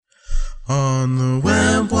On the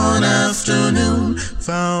web one afternoon,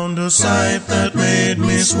 found a sight that made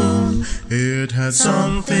me swoon. It had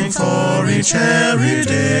something for each Harry,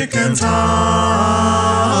 Dick, and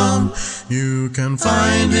Tom. You can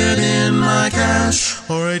find it in my cache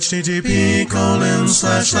or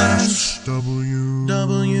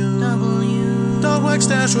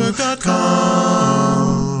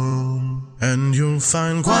http://www.waxwork.com. And you'll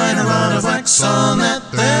find quite a lot of wax on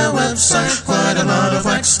their website, quite a lot of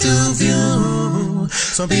wax to view.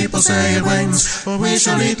 Some people say it wanes, but we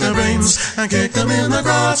shall eat their brains and kick them in the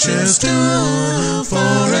crotches too.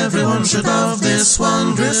 For everyone should love this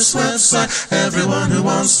wondrous website, everyone who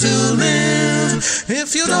wants to live.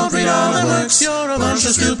 If you don't read all the works, you're a bunch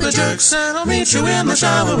of stupid jerks, and I'll meet you in the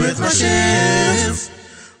shower with my shiv.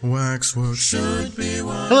 Waxwork should be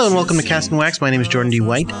one. Hello and welcome to Cast and Wax. My name is Jordan D.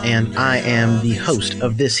 White, and I am the host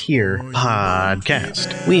of this here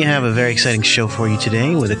podcast. We have a very exciting show for you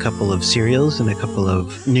today with a couple of serials and a couple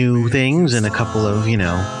of new things and a couple of,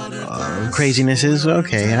 crazinesses.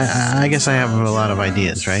 Okay, I guess I have a lot of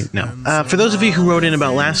ideas, right? No. For those of you who wrote in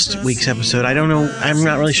about last week's episode, I don't know, I'm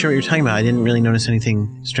not really sure what you're talking about. I didn't really notice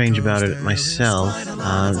anything strange about it myself.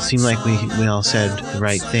 It seemed like we all said the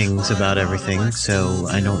right things about everything, so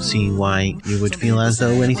I don't see why you would feel as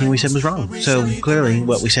though anything we said was wrong. So clearly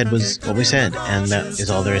what we said was what we said, and that is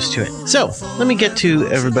all there is to it. So, let me get to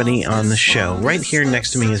everybody on the show. Right here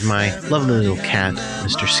next to me is my lovely little cat,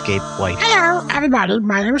 Mr. Scape White. Hello, everybody.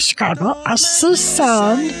 My name is Scape. I see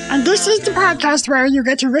sand, and this is the podcast where you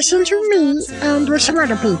get to listen to me and with some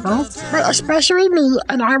other people, but especially me,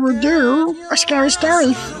 and I will do a scary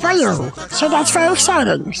story for you. So that's very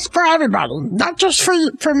exciting for everybody, not just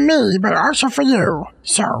for me, but also for you.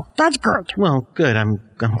 So that's good. Well, good. I'm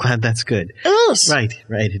glad that's good. It is. Right,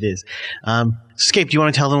 it is. Scape, do you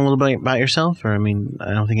want to tell them a little bit about yourself? Or, I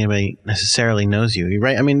don't think anybody necessarily knows you,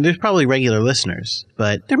 right? There's probably regular listeners,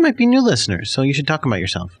 but there might be new listeners, so you should talk about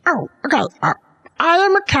yourself. Oh, okay. I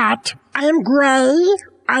am a cat. I am gray.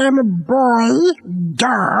 I am a boy.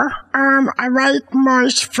 Duh. I like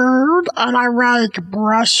moist food, and I like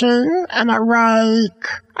brushing, and I like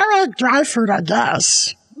dry food, I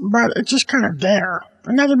guess. But it's just kind of there.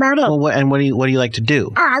 And that's about it. Well, what do you like to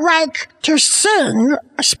do? I like to sing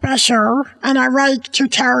special, and I like to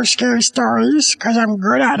tell scary stories, because I'm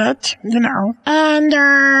good at it, And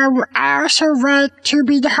I also like to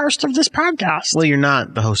be the host of this podcast. Well, you're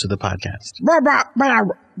not the host of the podcast. Well, but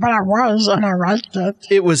I was, and I liked it.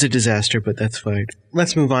 It was a disaster, but that's fine.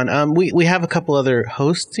 Let's move on. We have a couple other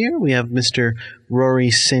hosts here. We have Mr. Rory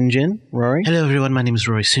St. John. Rory? Hello, everyone. My name is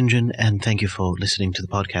Rory St. John, and thank you for listening to the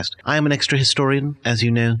podcast. I am an extra historian, as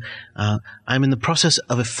you know. I'm in the process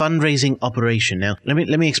of a fundraising operation. Now, let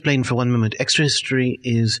me explain for one moment. Extra history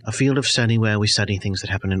is a field of study where we study things that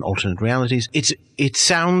happen in alternate realities. It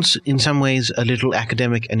sounds, in some ways, a little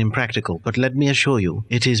academic and impractical, but let me assure you,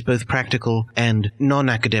 it is both practical and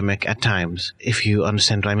non-academic at times, if you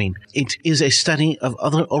understand what I mean. It is a study of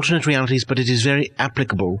other alternate realities, but it is very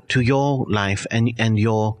applicable to your life and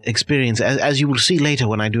your experience, as you will see later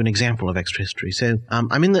when I do an example of extra history. So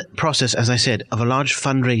I'm in the process, as I said, of a large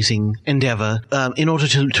fundraising endeavor in order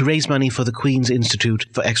to raise money for the Queen's Institute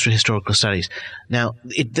for Extra Historical Studies. Now,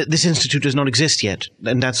 this institute does not exist yet,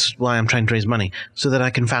 and that's why I'm trying to raise money, so that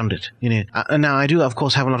I can found it. Now, I do, of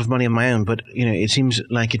course, have a lot of money of my own, but it seems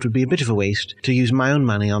like it would be a bit of a waste to use my own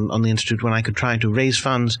money on the institute when I could try to raise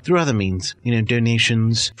funds through other means,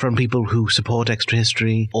 donations from people who support extra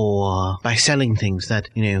history, or by selling things that,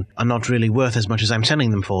 are not really worth as much as I'm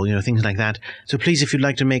selling them for, things like that. So please, if you'd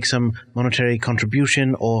like to make some monetary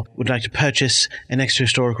contribution or would like to purchase an extra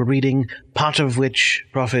historical reading, part of which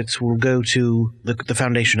profits will go to the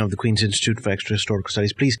foundation of the Queen's Institute for Extra Historical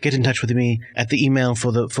Studies, please get in touch with me at the email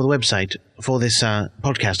for the website, for this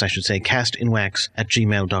podcast, I should say,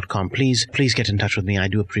 castinwax@gmail.com. Please get in touch with me. I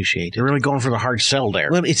do appreciate it. You're really going for the hard sell there.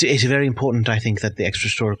 Well, it's very important, I think, that the extra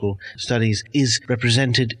historical studies is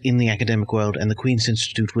represented in the academic world, and the Queen's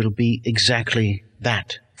Institute will be exactly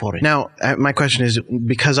that for it. Now, my question is,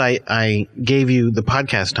 because I gave you the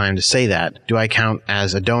podcast time to say that, do I count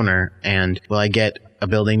as a donor, and will I get a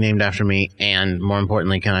building named after me, and more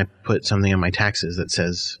importantly, can I put something on my taxes that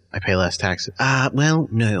says I pay less taxes? Well,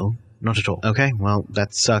 no, not at all. Okay, well,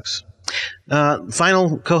 that sucks.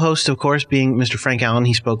 Final co-host, of course, being Mr. Frank Allen.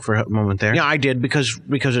 He spoke for a moment there. Yeah, I did because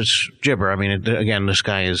it's gibber. Again, this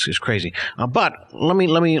guy is crazy. But let me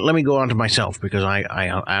go on to myself, because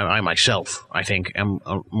I myself, I think, am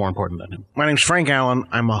more important than him. My name's Frank Allen.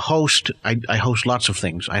 I'm a host. I host lots of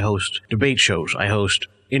things. I host debate shows. I host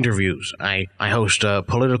interviews. I host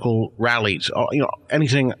political rallies.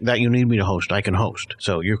 Anything that you need me to host, I can host.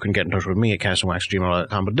 So you can get in touch with me at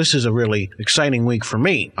castandwaxgmail.com. But this is a really exciting week for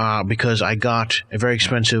me because I got a very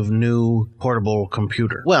expensive new portable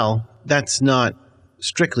computer. Well, that's not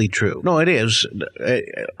strictly true. No, it is.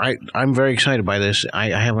 I'm very excited by this. I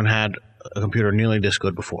haven't had a computer nearly this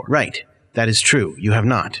good before. Right. That is true. You have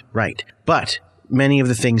not. Right. But many of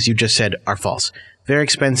the things you just said are false. Very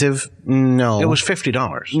expensive? No. It was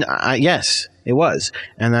 $50. Yes, it was.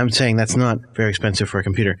 And I'm saying that's not very expensive for a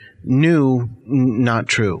computer. New, not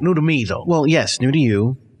true. New to me, though. Well, yes, new to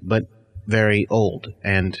you, but very old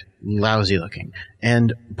and lousy looking.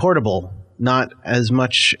 And portable, not as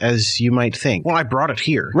much as you might think. Well, I brought it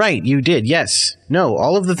here. Right, you did, yes. No,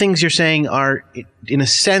 all of the things you're saying are, in a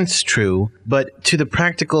sense, true, but to the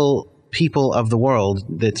practical people of the world,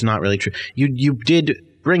 that's not really true. You did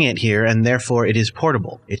bring it here, and therefore it is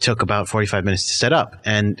portable. It took about 45 minutes to set up,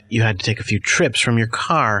 and you had to take a few trips from your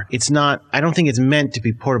car. It's not, I don't think it's meant to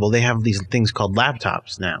be portable. They have these things called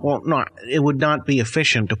laptops now. Well, no, it would not be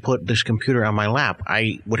efficient to put this computer on my lap.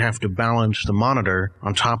 I would have to balance the monitor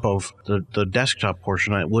on top of the desktop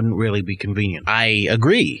portion. It wouldn't really be convenient. I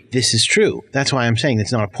agree. This is true. That's why I'm saying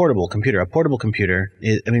it's not a portable computer. A portable computer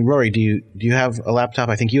is, Rory, do you have a laptop?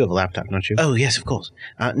 I think you have a laptop, don't you? Oh, yes, of course.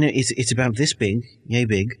 No, it's about this big, yay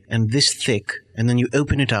big, and this thick, and then you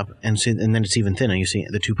open it up, and then it's even thinner. You see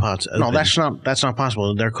the two parts open. No, that's not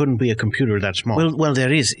possible. There couldn't be a computer that small. Well,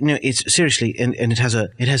 there is. It's seriously, and it has a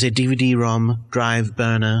DVD-ROM drive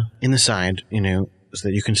burner in the side. So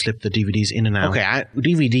that you can slip the DVDs in and out. Okay,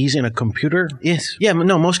 DVDs in a computer? Yes. Yeah,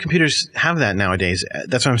 no, most computers have that nowadays.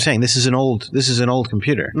 That's what I'm saying. This is an old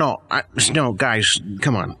computer. No, guys,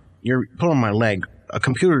 come on. You're pulling my leg. A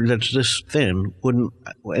computer that's this thin wouldn't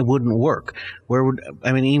work.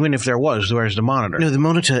 Even if there was, where's the monitor? No, the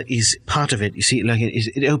monitor is part of it. You see, like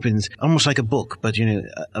it opens almost like a book, but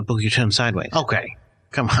a book you turn sideways. Okay.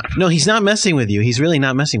 Come on. No, he's not messing with you. He's really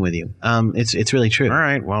not messing with you. It's really true. All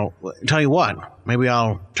right. Well, tell you what. Maybe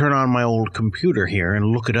I'll turn on my old computer here and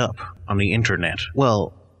look it up on the internet.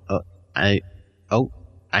 Well, I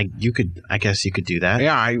guess you could do that.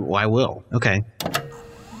 Yeah, I will. Okay.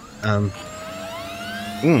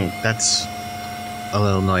 That's a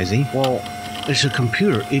little noisy. Well, it's a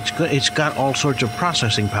computer. It's got all sorts of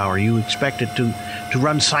processing power. You expect it to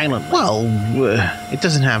run silently. Well, it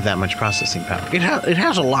doesn't have that much processing power. It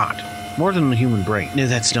has a lot. More than the human brain. No,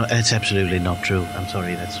 that's absolutely not true. I'm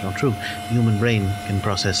sorry, that's not true. The human brain can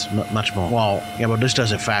process much more. Well, yeah, but this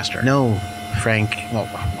does it faster. No, Frank. Well,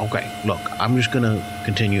 okay, look, I'm just going to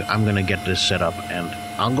continue. I'm going to get this set up, and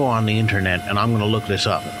I'll go on the internet, and I'm going to look this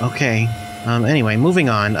up. Okay. Anyway, moving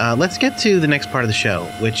on. Let's get to the next part of the show,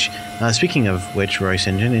 which, speaking of which, Rory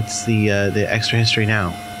St. John, it's the Extra History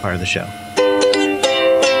Now part of the show.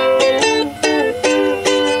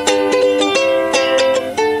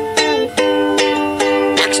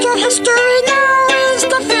 Extra History Now is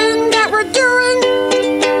the thing that we're doing.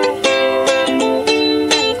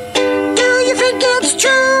 Do you think it's true?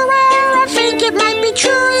 Well, I think it might be true.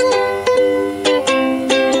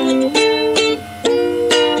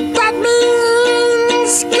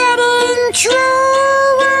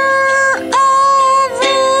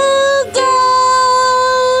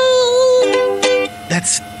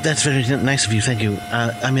 That's very nice of you, thank you.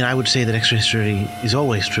 I would say that extra history is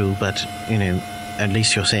always true, but, at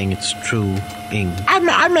least you're saying it's true-ing.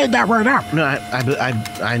 I made that word up. No,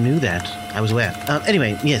 I knew that. I was aware.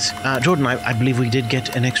 Anyway, yes, Jordan, I believe we did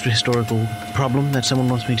get an extra historical problem that someone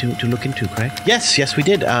wants me to look into, correct? Yes, we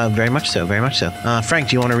did. Very much so. Frank,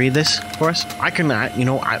 do you want to read this for us? I can,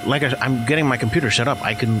 I'm getting my computer set up.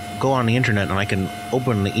 I can go on the internet and I can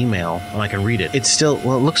open the email and I can read it. It's still, it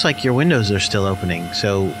looks like your windows are still opening.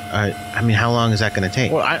 So, how long is that going to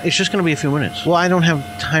take? Well, it's just going to be a few minutes. Well, I don't have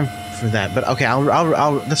time for that, but okay,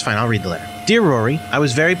 I'll that's fine. I'll read the letter. Dear Rory, I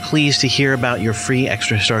was very pleased to hear about your free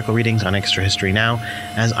extra historical readings on Extra History Now,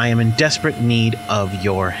 as I am in desperate need of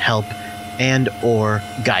your help and or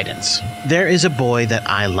guidance. There is a boy that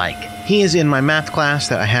I like. He is in my math class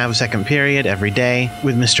that I have second period every day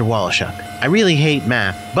with Mr. Wallachuk. I really hate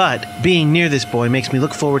math, but being near this boy makes me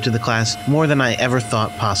look forward to the class more than I ever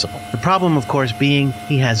thought possible. The problem, of course, being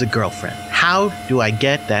he has a girlfriend. How do I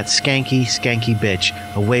get that skanky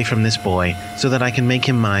bitch away from this boy so that I can make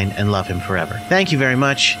him mine and love him forever? Thank you very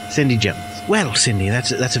much, Cindy Jones. Well, Cindy,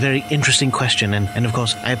 that's a very interesting question, and of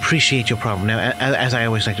course, I appreciate your problem. Now, as I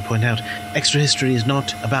always like to point out, Extra History is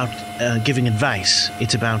not about giving advice.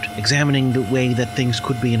 It's about examining the way that things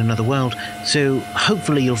could be in another world. So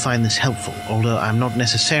hopefully you'll find this helpful, although I'm not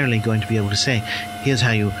necessarily going to be able to say, here's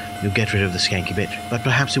how you get rid of the skanky bitch. But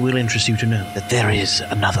perhaps it will interest you to know that there is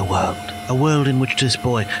another world. A world in which this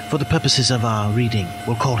boy, for the purposes of our reading,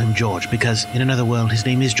 we'll call him George, because in another world his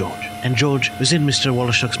name is George. And George was in Mr.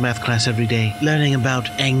 Wallachuk's math class every day, learning about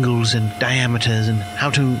angles and diameters and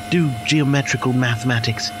how to do geometrical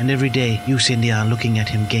mathematics. And every day you, Cindy, are looking at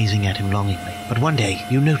him, gazing at him longingly. But one day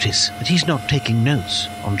you notice that he's not taking notes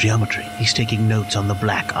on geometry. He's taking notes on the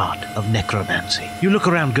black art of necromancy. You look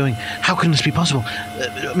around going, how can this be possible?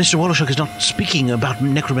 Mr. Wallachuk is not speaking about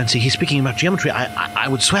necromancy. He's speaking about geometry. I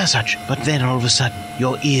would swear such. But then all of a sudden,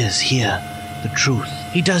 your ears hear the truth.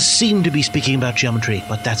 He does seem to be speaking about geometry,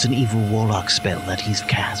 but that's an evil warlock spell that he's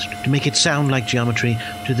cast to make it sound like geometry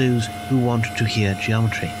to those who want to hear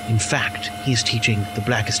geometry. In fact, he's teaching the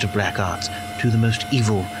blackest of black arts to the most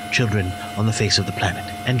evil children on the face of the planet,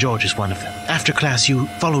 and George is one of them. After class, you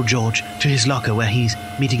follow George to his locker where he's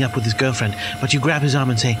meeting up with his girlfriend, but you grab his arm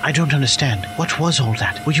and say, I don't understand. What was all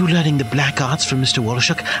that? Were you learning the black arts from Mr.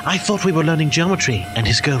 Wallachuk? I thought we were learning geometry. And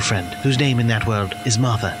his girlfriend, whose name in that world is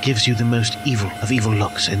Martha, gives you the most evil of evil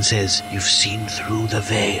looks and says, you've seen through the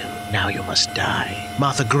veil. Now you must die.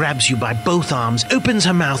 Martha grabs you by both arms, opens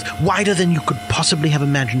her mouth wider than you could possibly have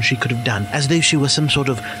imagined she could have done, as though she were some sort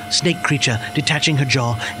of snake creature, detaching her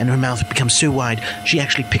jaw, and her mouth becomes so wide, she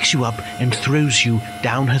actually picks you up and throws you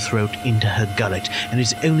down her throat into her gullet. And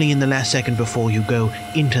it's only in the last second before you go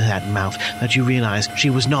into that mouth that you realize she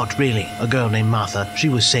was not really a girl named Martha, she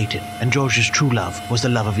was Satan, and George's true love was the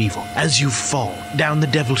love of evil. As you fall down the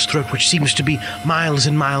devil's throat, which seems to be miles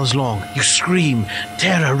and miles long, you scream,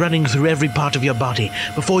 terror running through every part of your body,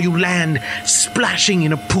 before you land splashing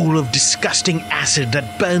in a pool of disgusting acid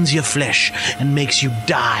that burns your flesh and makes you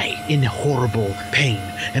die in horrible pain.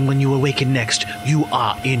 And when you awaken next, you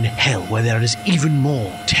are in hell, where there is even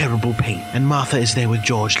more terrible pain. And Martha is there with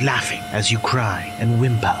George, laughing as you cry and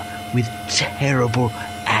whimper with terrible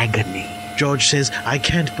agony. George says, I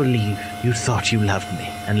can't believe you thought you loved me,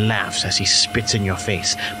 and laughs as he spits in your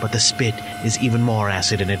face, but the spit is even more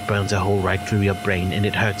acid and it burns a hole right through your brain and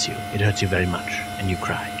it hurts you. It hurts you very much, and you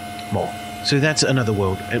cry more. So that's another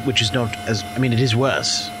world, which is not as, it is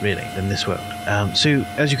worse, really, than this world. So,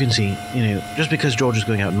 as you can see, just because George is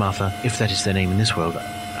going out with Martha, if that is their name in this world,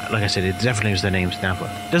 like I said, it definitely is their names in that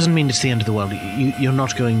world, doesn't mean it's the end of the world. You're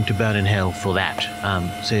not going to burn in hell for that.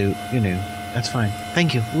 That's fine.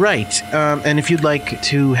 Thank you. Right. And if you'd like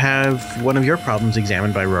to have one of your problems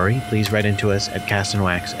examined by Rory, please write into us at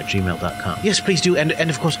castandwax@gmail.com. Yes, please do. And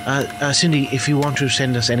of course, Cindy, if you want to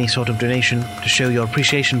send us any sort of donation to show your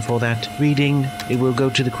appreciation for that reading, it will go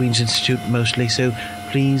to the Queen's Institute mostly. So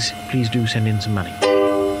please do send in some money.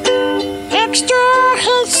 Extra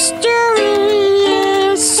history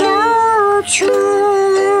is so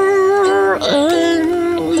true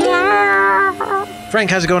in ya. Frank,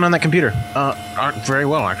 how's it going on that computer? Very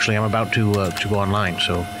well, actually. I'm about to go online,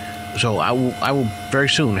 so I will very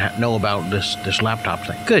soon know about this laptop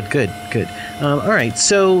thing. Good. All right,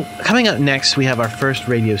 so coming up next, we have our first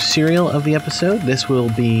radio serial of the episode. This will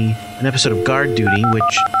be an episode of Guard Duty,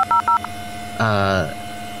 which,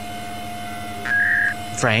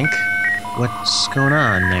 Frank, what's going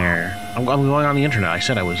on there? I'm going on the internet. I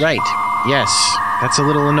said I was. Right. Yes, that's a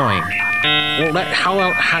little annoying. Well,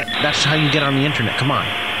 that's how you get on the internet. Come on.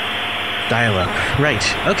 Dial-up. Right.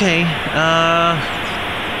 Okay.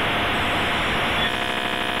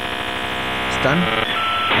 It's done?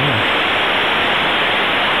 Yeah.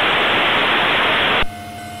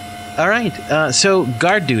 All right. So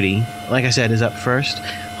Guard Duty, like I said, is up first.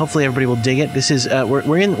 Hopefully everybody will dig it. This is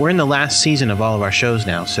we're in the last season of all of our shows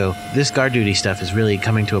now, so this Guard Duty stuff is really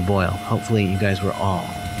coming to a boil. Hopefully you guys were all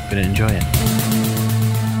going to enjoy it.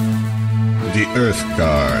 The Earth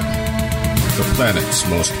Guard, the planet's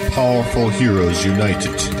most powerful heroes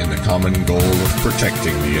united in the common goal of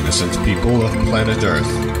protecting the innocent people of planet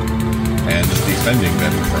Earth and defending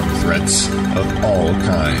them from threats of all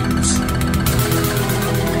kinds.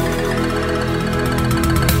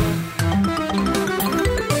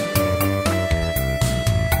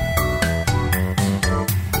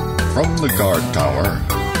 From the guard tower,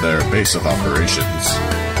 their base of operations,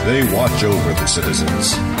 they watch over the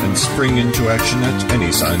citizens and spring into action at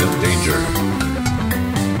any sign of danger.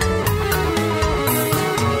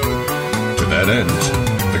 To that end,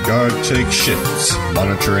 the Guard takes shifts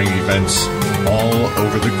monitoring events all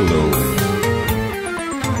over the globe.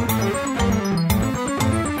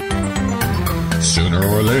 Sooner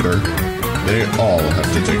or later, they all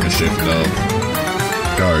have to take a shift of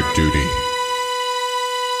guard duty.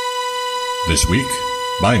 This week,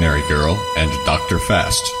 Binary Girl and Dr.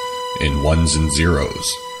 Fast in Ones and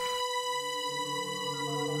Zeros.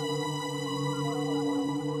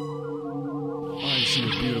 I see a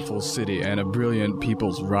beautiful city and a brilliant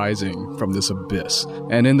peoples rising from this abyss,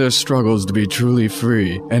 and in their struggles to be truly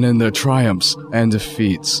free, and in their triumphs and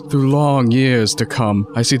defeats, through long years to come,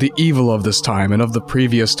 I see the evil of this time and of the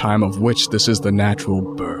previous time of which this is the natural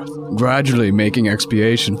birth, gradually making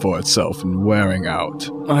expiation for itself and wearing out.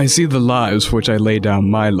 I see the lives for which I lay down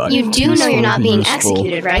my life. You do know you're not being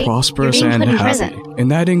executed, right? Prosperous you're being and put in happy. prison. In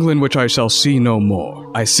that England which I shall see no more,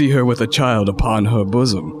 I see her with a child upon her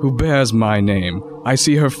bosom, who bears my name. I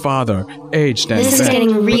see her father, aged and This is bent,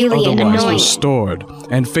 getting really but otherwise annoying. restored,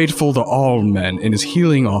 and faithful to all men in his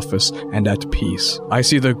healing office and at peace. I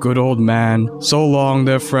see the good old man, so long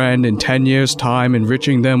their friend, in 10 years' time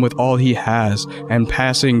enriching them with all he has, and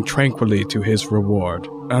passing tranquilly to his reward.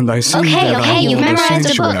 And I see that I you hold a memorized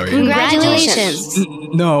a book. sanctuary. Congratulations.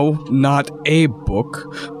 No, not a book.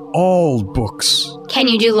 All books. Can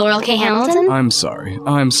you do Laurel K. Hamilton? I'm sorry.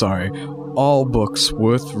 All books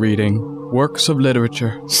worth reading. Works of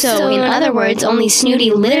literature. So, in other words, only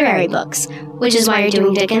snooty literary books, which is why you're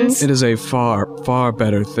doing Dickens? It is a far, far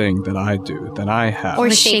better thing that I do, than I have. Or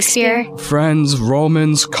Shakespeare? Friends,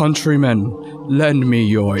 Romans, countrymen, lend me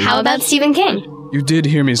your ear. How about Stephen King? You did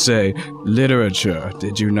hear me say literature,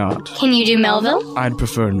 did you not? Can you do Melville? I'd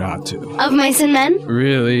prefer not to. Of Mice and Men?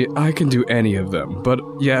 Really, I can do any of them, but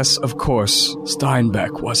yes, of course,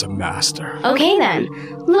 Steinbeck was a master. Okay then.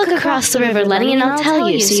 Look across the river, Lenny, and I'll tell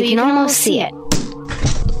you so you can almost see it.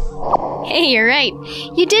 Hey, you're right.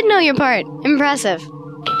 You did know your part. Impressive.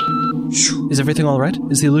 Is everything all right?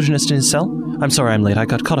 Is the illusionist in his cell? I'm sorry I'm late. I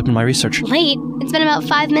got caught up in my research. Late? It's been about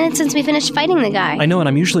 5 minutes since we finished fighting the guy. I know, and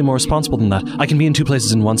I'm usually more responsible than that. I can be in 2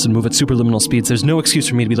 places at once and move at superluminal speeds. There's no excuse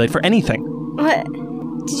for me to be late for anything. What?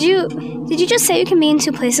 Did you just say you can be in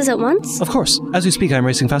 2 places at once? Of course. As we speak, I'm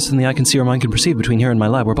racing faster than the eye can see or mind can perceive between here and my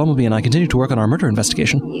lab, where Bumblebee and I continue to work on our murder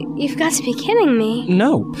investigation. You've got to be kidding me.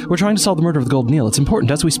 No. We're trying to solve the murder of the Golden Eel. It's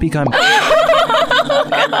important. As we speak, I'm...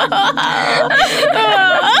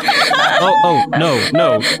 Oh, no,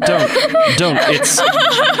 don't. It's all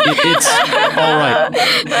right.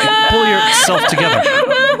 Pull yourself together.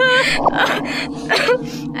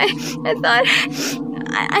 I thought...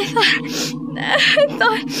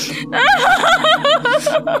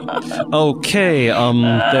 Okay,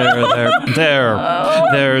 there.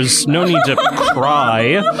 There's no need to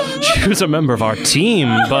cry. She was a member of our team,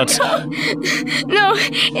 but... No,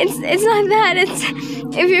 it's not that. It's...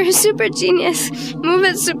 If you're a super genius, move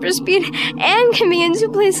at super speed, and can be in 2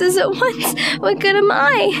 places at once, what good am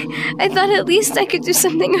I? I thought at least I could do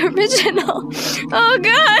something original. Oh,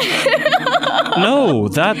 God! No,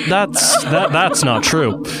 that's not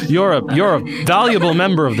true. You're a valuable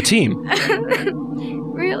member of the team.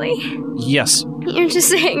 Really? Yes. You're just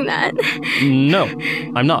saying that. No,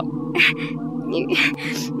 I'm not.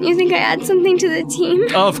 You think I add something to the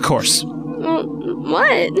team? Of course. Well,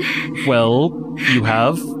 what? Well, you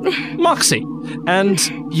have Moxie, and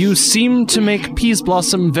you seem to make Peas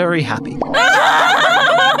Blossom very happy.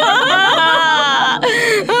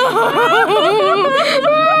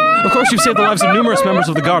 Of course, you've saved the lives of numerous members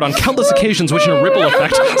of the Guard on countless occasions, which in a ripple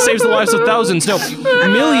effect saves the lives of thousands, no,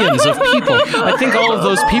 millions of people. I think all of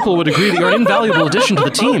those people would agree that you're an invaluable addition to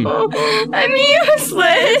the team. I'm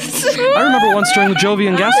useless. I remember once during the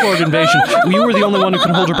Jovian Gas Lord invasion, you were the only one who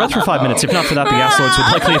could hold your breath for 5 minutes. If not for that, the Gas Lords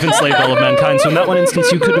would likely have enslaved all of mankind. So in that one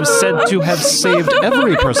instance, you could have said to have saved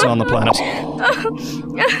every person on the planet.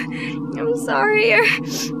 I'm sorry.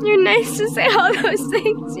 You're nice to say all those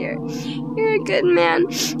things. You're a good man.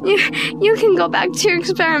 You can go back to your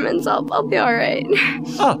experiments. I'll be all right.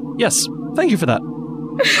 Ah, yes. Thank you for that.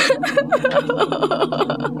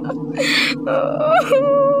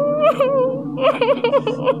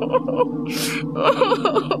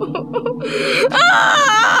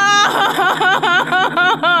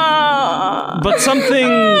 But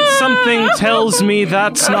something tells me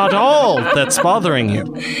that's not all that's bothering you.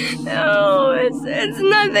 No, it's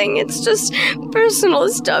nothing. It's just personal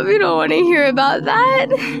stuff. You don't want to hear about that.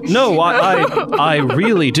 No, I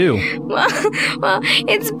really do. Well,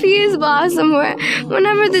 it's Peas Blossom where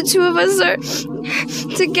whenever the 2 of us are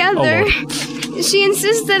together, she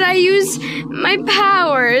insists that I use my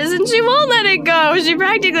powers, and she won't let it go. She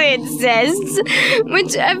practically insists,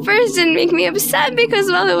 which at first didn't make me upset because,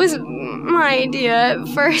 well, it was my idea at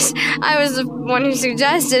first. I was the one who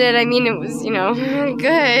suggested it. I mean, it was,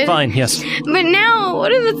 good. Fine, yes. But now,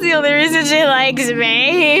 what if it's the only reason she likes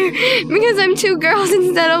me? Because I'm 2 girls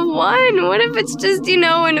instead of 1. What if it's just,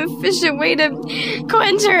 an efficient way to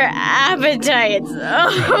quench her appetites?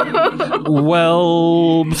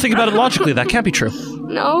 Well, think about it logically. That can't be true.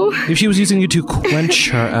 No. If she was using you to quench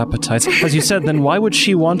her appetites, as you said, then why would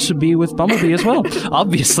she want to be with Bumblebee as well?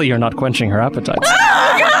 Obviously, you're not quenching her appetites.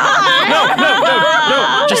 Oh, God!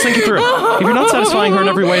 No. Just think it through. If you're not satisfying her in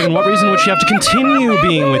every way, then what reason would she have to continue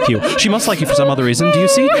being with you? She must like you for some other reason. Do you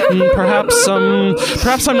see? Perhaps I'm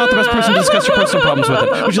not the best person to discuss your personal problems with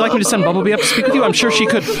it. Would you like me to send Bumblebee up to speak with you? I'm sure she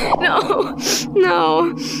could.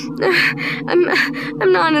 No.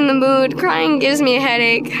 I'm not in the mood. Crying gives me a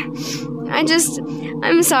headache.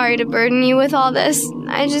 I'm sorry to burden you with all this.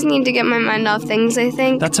 I just need to get my mind off things, I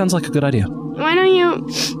think. That sounds like a good idea. Why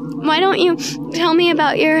don't you tell me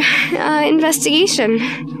about your investigation?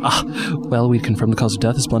 Well, we've confirmed the cause of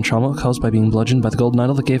death is blunt trauma caused by being bludgeoned by the golden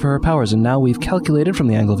idol that gave her her powers, and now we've calculated from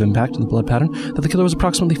the angle of impact and the blood pattern that the killer was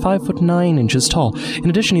approximately 5'9" tall. In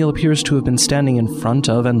addition, Neil appears to have been standing in front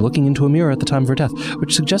of and looking into a mirror at the time of her death,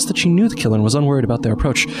 which suggests that she knew the killer and was unworried about their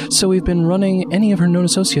approach. So we've been running any of her known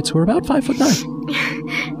associates who are about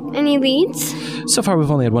 5'9". Any leads? So far,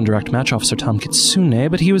 we've only had one direct match, Officer Tom Kitsune,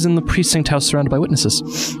 but he was in the precinct house surrounded by witnesses.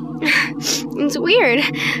 It's weird.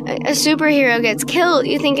 A superhero gets killed.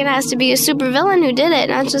 You think it has to be a supervillain who did it,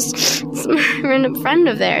 not just some random friend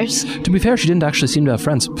of theirs. To be fair, she didn't actually seem to have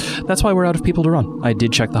friends. That's why we're out of people to run. I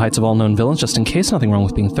did check the heights of all known villains just in case, nothing wrong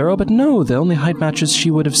with being thorough, but no, the only height matches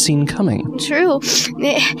she would have seen coming. True.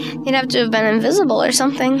 They'd have to have been invisible or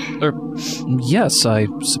something. Yes, I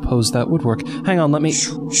suppose that would work. Hang on, let me...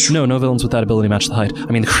 No villains with that ability match the height.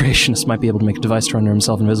 I mean, the Creationist might be able to make a device to render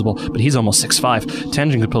himself invisible, but he's almost 6'5".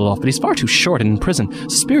 Tenjin could pull it off, but he's far too short and in prison.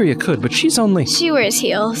 Suspiria could, but she's only... She wears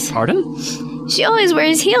heels. Pardon? She always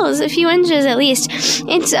wears heels, a few inches at least.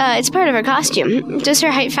 It's part of her costume. Does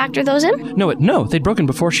her height factor those in? No, they'd broken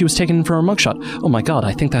before she was taken in for her mugshot. Oh my god,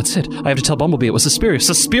 I think that's it. I have to tell Bumblebee it was Suspiria.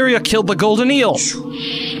 Suspiria killed the golden eel!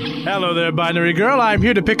 Hello there, Binary Girl. I'm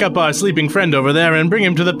here to pick up our sleeping friend over there and bring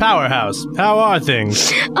him to the powerhouse. How are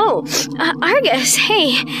things? Oh, Argus,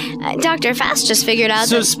 hey. Dr. Fast just figured out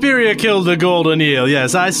that... Suspiria killed the golden eel,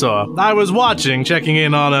 yes, I saw. I was watching, checking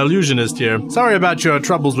in on Illusionist here. Sorry about your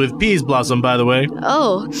troubles with Peas Blossom, by the way.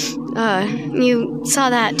 Oh, you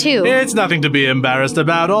saw that too. It's nothing to be embarrassed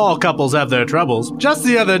about. All couples have their troubles. Just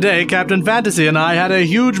the other day, Captain Fantasy and I had a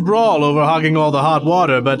huge brawl over hogging all the hot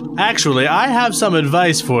water, but actually, I have some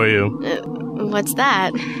advice for you. What's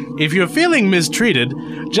that? If you're feeling mistreated,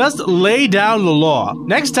 just lay down the law.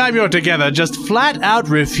 Next time you're together, just flat out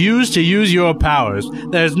refuse to use your powers.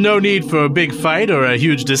 There's no need for a big fight or a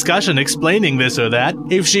huge discussion explaining this or that.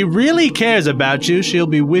 If she really cares about you, she'll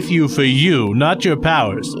be with you for you, not your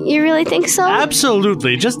powers. You really think so?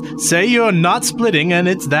 Absolutely. Just say you're not splitting and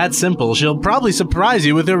it's that simple. She'll probably surprise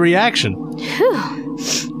you with her reaction. Whew.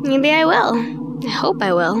 Maybe I will. I hope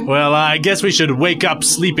I will. Well, I guess we should wake up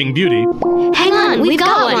Sleeping Beauty. Hang on, we've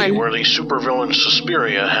got one! Where the supervillain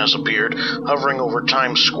Suspiria has appeared, hovering over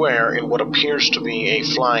Times Square in what appears to be a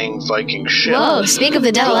flying Viking ship. Whoa, speak of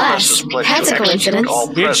the devil ass. That's a coincidence.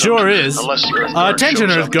 It sure is. Attention,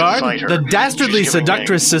 Earthguard. The dastardly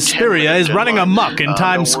seductress Suspiria is running amok in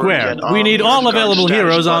Times Square. We need all available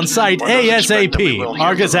heroes on site ASAP.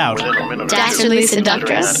 Argus out. Dastardly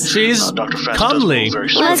seductress? She's comely.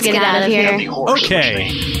 Let's get out of here. Okay.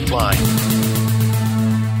 Fly.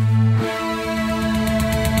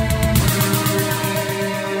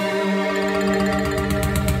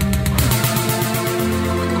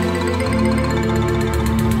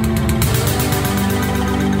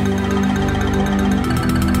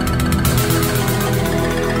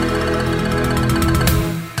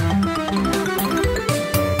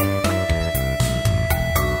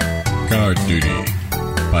 Guard Duty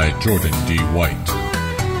by Jordan D. White,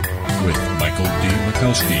 with Michael D.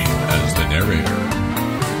 Mikowski as the narrator,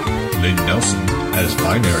 Lynn Nelson as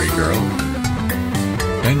Binary Girl,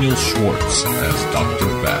 Daniel Schwartz as Dr.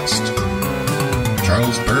 Fast,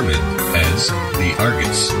 Charles Berman as the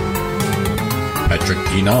Argus, Patrick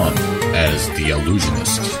Guinan as the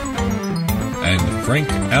Illusionist, and Frank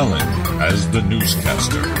Allen as the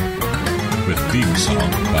Newscaster, with theme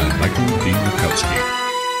song by Michael D. Mikowski.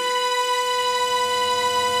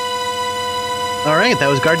 All right, that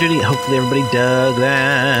was guard duty. Hopefully everybody dug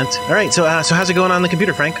that. All right, so how's it going on the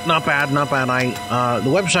computer, Frank? Not bad. The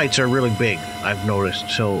websites are really big, I've noticed,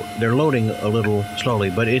 so they're loading a little slowly,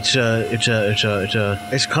 but it's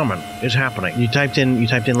coming. It's happening. You typed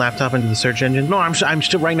in laptop into the search engine? No, I'm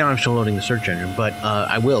still loading the search engine, but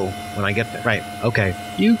I will when I get there. Right. Okay.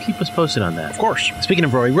 You keep us posted on that. Of course. Speaking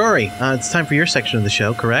of Rory, it's time for your section of the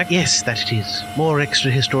show, correct? Yes, that it is. More extra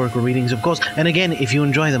historical readings, of course. And again, if you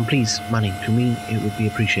enjoy them, please, money to me. It would be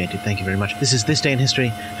appreciated. Thank you very much. This is This Day in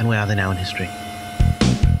History, and where are they now in history?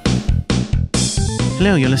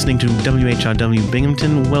 Hello, you're listening to WHRW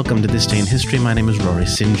Binghamton. Welcome to This Day in History. My name is Rory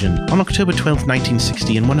St. John. On October 12,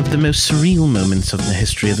 1960, in one of the most surreal moments of the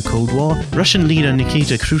history of the Cold War, Russian leader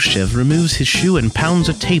Nikita Khrushchev removes his shoe and pounds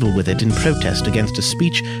a table with it in protest against a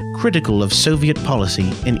speech critical of Soviet policy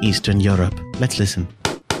in Eastern Europe. Let's listen.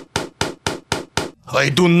 I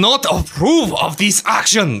do not approve of these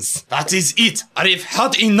actions. That is it. I've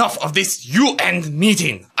had enough of this UN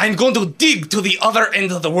meeting. I'm going to dig to the other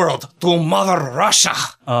end of the world, to Mother Russia.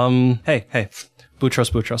 Hey.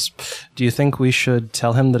 Boutros. Do you think we should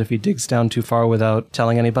tell him that if he digs down too far without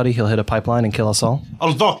telling anybody, he'll hit a pipeline and kill us all?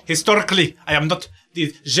 Although, historically, I am not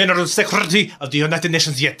the General Secretary of the United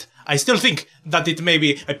Nations yet, I still think that it may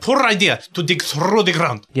be a poor idea to dig through the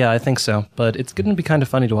ground. Yeah, I think so. But it's going to be kind of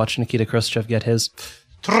funny to watch Nikita Khrushchev get his.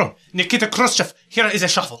 True. Nikita Khrushchev, here is a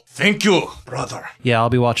shovel. Thank you, brother. Yeah,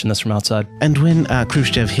 I'll be watching this from outside. And when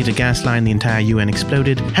Khrushchev hit a gas line, the entire UN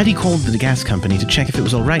exploded. Had he called the gas company to check if it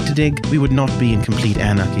was all right to dig, we would not be in complete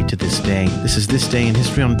anarchy to this day. This is This Day in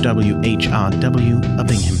History on WHRW of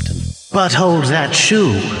Binghamton. But hold that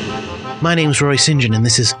shoe. My name's Rory St. John, and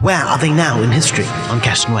this is Where Are They Now in History on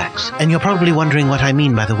Cast and Wax. And you're probably wondering what I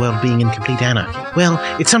mean by the world being in complete anarchy. Well,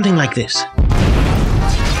 it's something like this.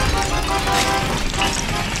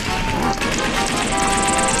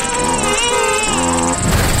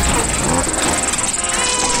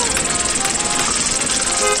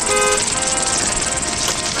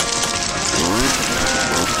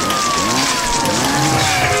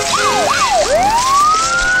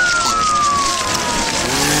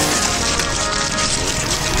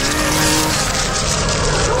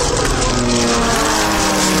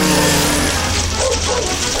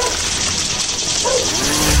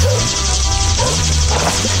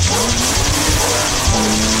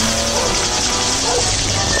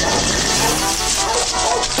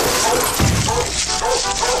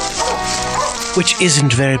 Which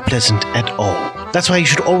isn't very pleasant at all. That's why you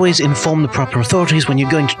should always inform the proper authorities when you're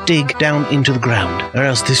going to dig down into the ground, or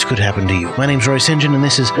else this could happen to you. My name's Rory St. John, and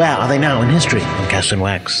this is Where Are They Now in History on Cast and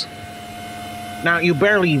Wax. Now, you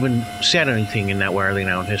barely even said anything in that Where Are They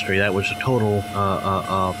Now in History. That was a total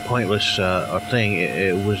pointless thing.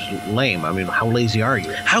 It was lame. I mean, how lazy are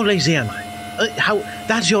you? How lazy am I?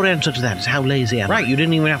 That's your answer to that, is how lazy am I. Right, you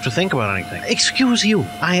didn't even have to think about anything. Excuse you.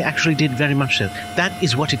 I actually did very much so. That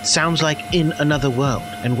is what it sounds like in another world.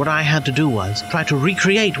 And what I had to do was try to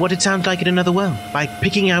recreate what it sounds like in another world by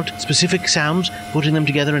picking out specific sounds, putting them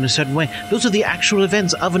together in a certain way. Those are the actual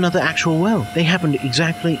events of another actual world. They happened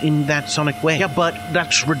exactly in that sonic way. Yeah, but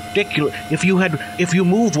that's ridiculous. If you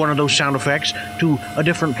moved one of those sound effects to a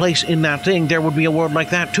different place in that thing, there would be a world like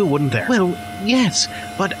that too, wouldn't there? Well, yes,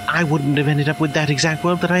 but I wouldn't have ended up with that exact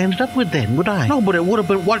world that I ended up with then, would I? No, but it would have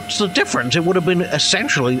been, what's the difference? It would have been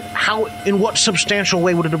essentially, in what substantial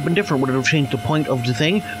way would it have been different? Would it have changed the point of the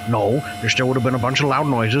thing? No, there still would have been a bunch of loud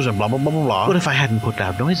noises and blah, blah, blah, blah, blah. What if I hadn't put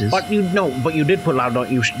loud noises? But you did put loud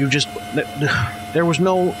noises. You just, there was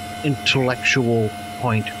no intellectual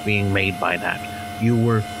point being made by that. You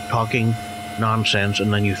were talking nonsense,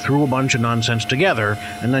 and then you threw a bunch of nonsense together,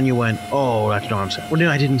 and then you went, oh, that's nonsense. Well, no,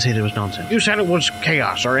 I didn't say there was nonsense. You said it was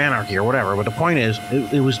chaos or anarchy or whatever, but the point is,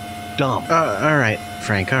 it was dumb. All right,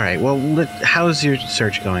 Frank, all right. Well, how's your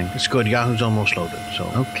search going? It's good. Yahoo's almost loaded, so.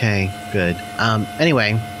 Okay, good.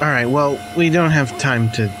 Anyway, all right, well, we don't have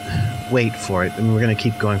time to wait for it, and we're going to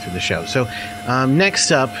keep going through the show. So,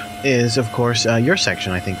 next up is, of course, your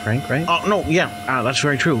section, I think, Frank, right? Oh, no, yeah, that's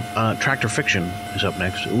very true. Tractor Fiction is up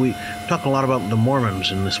next. We talk a lot about the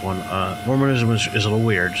Mormons in this one. Mormonism is a little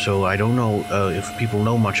weird, so I don't know if people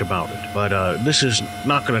know much about it. But this is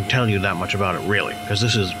not going to tell you that much about it, really, because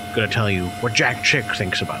this is going to tell you what Jack Chick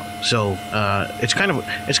thinks about it. So, it's kind of,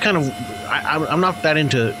 I'm not that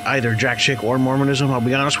into either Jack Chick or Mormonism, I'll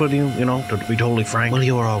be honest with you, to be totally frank. Well,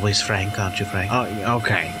 you're always frank, aren't you, Frank?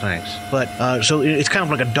 Okay, thanks. But, so it's kind of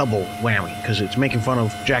like a double whammy, because it's making fun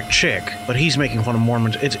of Jack Chick, but he's making fun of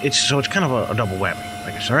Mormons. It's kind of a double whammy,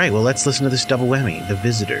 I guess. All right, well, let's listen to this double whammy, The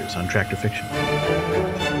Visitors on Tractor Fiction.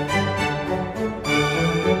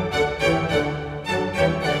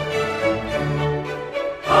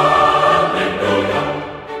 Hallelujah.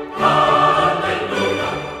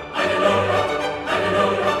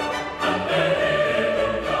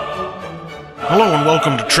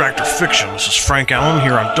 Tractor Fiction. This is Frank Allen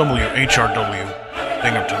here on WHRW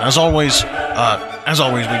Binghamton. As always, we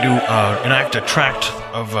do enact a tract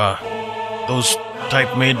of those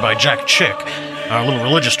type made by Jack Chick, a little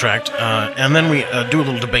religious tract, and then we do a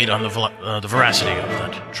little debate on the veracity of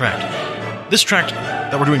that tract. This tract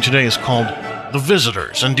that we're doing today is called The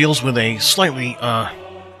Visitors and deals with a slightly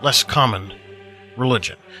less common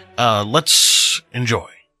religion. Let's enjoy.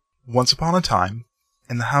 Once upon a time,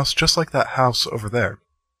 in the house just like that house over there.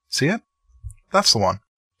 See it? That's the one.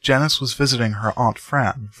 Janice was visiting her Aunt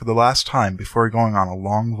Fran for the last time before going on a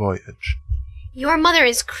long voyage. Your mother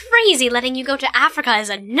is crazy letting you go to Africa as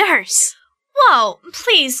a nurse. Whoa,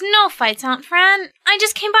 please, no fights, Aunt Fran. I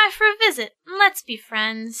just came by for a visit. Let's be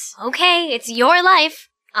friends. Okay, it's your life.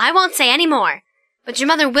 I won't say any more. But your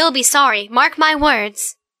mother will be sorry, mark my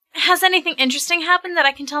words. Has anything interesting happened that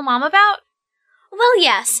I can tell Mom about? Well,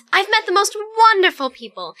 yes. I've met the most wonderful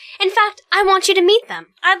people. In fact, I want you to meet them.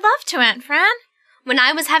 I'd love to, Aunt Fran. When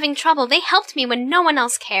I was having trouble, they helped me when no one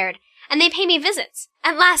else cared. And they pay me visits.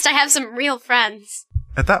 At last, I have some real friends.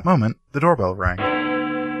 At that moment, the doorbell rang.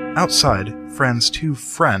 Outside, Fran's two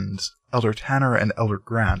friends, Elder Tanner and Elder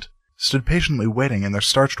Grant, stood patiently waiting in their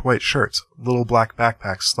starched white shirts, little black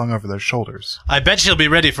backpacks slung over their shoulders. I bet she'll be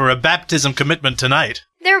ready for a baptism commitment tonight.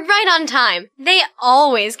 They're right on time. They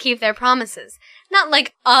always keep their promises. Not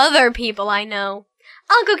like other people I know.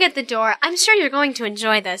 I'll go get the door. I'm sure you're going to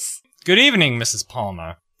enjoy this. Good evening, Mrs.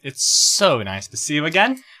 Palmer. It's so nice to see you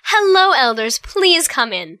again. Hello, elders. Please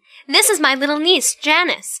come in. This is my little niece,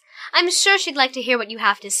 Janice. I'm sure she'd like to hear what you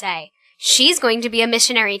have to say. She's going to be a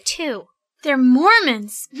missionary, too. They're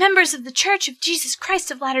Mormons, members of the Church of Jesus Christ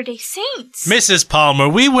of Latter-day Saints. Mrs. Palmer,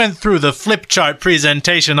 we went through the flip chart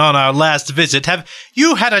presentation on our last visit. Have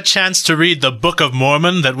you had a chance to read the Book of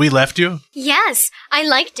Mormon that we left you? Yes, I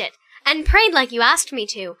liked it, and prayed like you asked me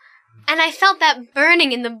to. And I felt that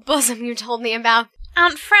burning in the bosom you told me about.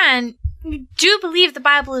 Aunt Fran, you do believe the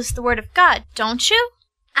Bible is the Word of God, don't you?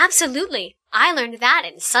 Absolutely. I learned that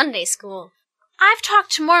in Sunday school. I've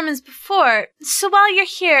talked to Mormons before, so while you're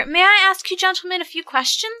here, may I ask you gentlemen a few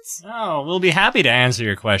questions? Oh, we'll be happy to answer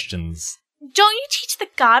your questions. Don't you teach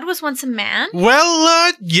that God was once a man?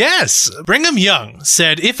 Well, yes. Brigham Young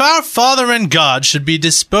said, if our Father and God should be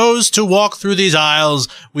disposed to walk through these aisles,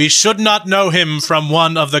 we should not know him from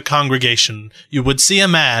one of the congregation. You would see a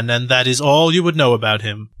man, and that is all you would know about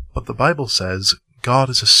him. But the Bible says God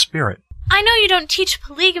is a spirit. I know you don't teach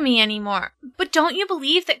polygamy anymore, but don't you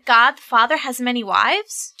believe that God the Father has many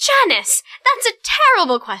wives? Janice, that's a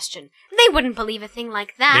terrible question. They wouldn't believe a thing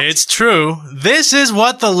like that. It's true. This is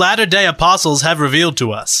what the Latter-day Apostles have revealed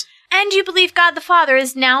to us. And you believe God the Father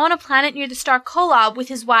is now on a planet near the star Kolob with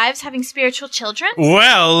his wives having spiritual children?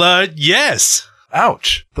 Well, yes.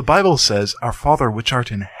 Ouch. The Bible says, our Father which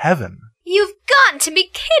art in heaven. You've got to be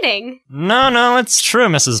kidding. No, it's true,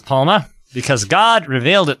 Mrs. Palmer. Because God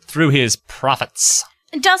revealed it through his prophets.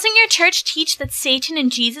 Doesn't your church teach that Satan and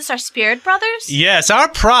Jesus are spirit brothers? Yes, our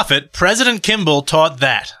prophet, President Kimball, taught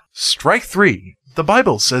that. Strike three. The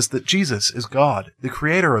Bible says that Jesus is God, the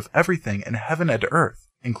creator of everything in heaven and earth,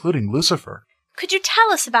 including Lucifer. Could you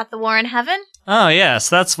tell us about the war in heaven? Oh, yes,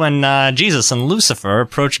 that's when Jesus and Lucifer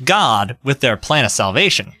approached God with their plan of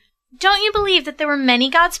salvation. Don't you believe that there were many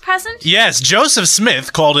gods present? Yes, Joseph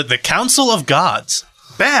Smith called it the Council of Gods.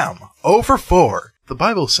 Bam! 0 for 4. The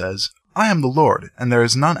Bible says, I am the Lord, and there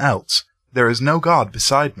is none else. There is no God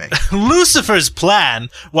beside me. Lucifer's plan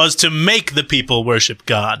was to make the people worship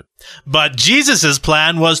God. But Jesus'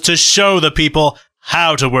 plan was to show the people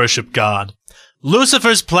how to worship God.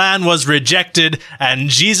 Lucifer's plan was rejected, and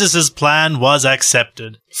Jesus' plan was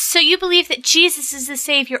accepted. So you believe that Jesus is the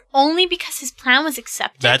Savior only because his plan was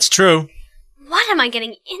accepted? That's true. What am I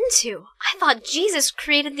getting into? I thought Jesus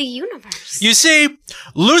created the universe. You see,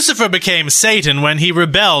 Lucifer became Satan when he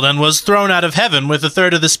rebelled and was thrown out of heaven with a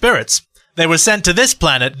third of the spirits. They were sent to this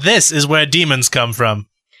planet. This is where demons come from.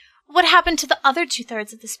 What happened to the other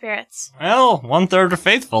 2/3 of the spirits? Well, 1/3 are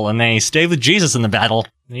faithful, and they stayed with Jesus in the battle.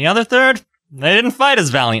 The other third, they didn't fight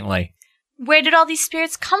as valiantly. Where did all these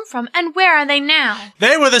spirits come from, and where are they now?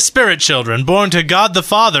 They were the spirit children, born to God the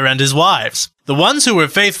Father and his wives. The ones who were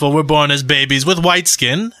faithful were born as babies with white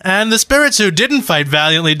skin, and the spirits who didn't fight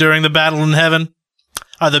valiantly during the battle in heaven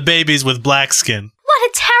are the babies with black skin. What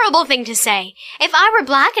a terrible thing to say. If I were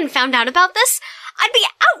black and found out about this, I'd be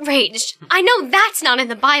outraged. I know that's not in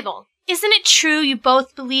the Bible. Isn't it true you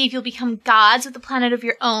both believe you'll become gods with a planet of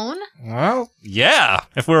your own? Well, yeah,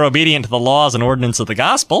 if we're obedient to the laws and ordinance of the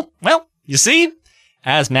gospel. Well, you see,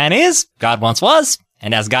 as man is, God once was,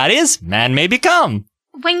 and as God is, man may become.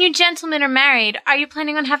 When you gentlemen are married, are you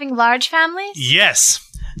planning on having large families? Yes.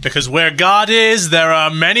 Because where God is, there are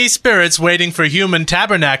many spirits waiting for human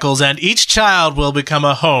tabernacles, and each child will become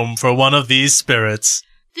a home for one of these spirits.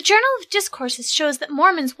 The Journal of Discourses shows that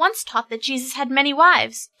Mormons once taught that Jesus had many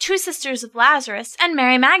wives, 2 sisters of Lazarus, and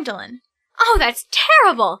Mary Magdalene. Oh, that's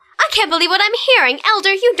terrible! I can't believe what I'm hearing.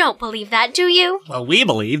 Elder, you don't believe that, do you? Well, we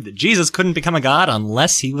believe that Jesus couldn't become a god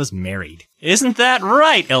unless he was married. Isn't that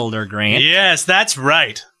right, Elder Grant? Yes, that's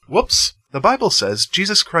right. Whoops. The Bible says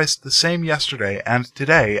Jesus Christ the same yesterday and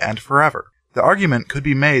today and forever. The argument could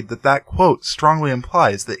be made that that quote strongly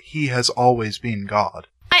implies that he has always been God.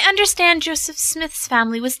 I understand Joseph Smith's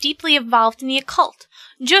family was deeply involved in the occult.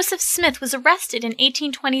 Joseph Smith was arrested in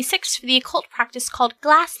 1826 for the occult practice called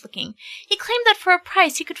glass-looking. He claimed that for a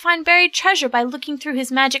price he could find buried treasure by looking through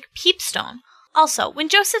his magic peepstone. Also, when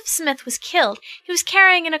Joseph Smith was killed, he was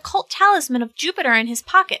carrying an occult talisman of Jupiter in his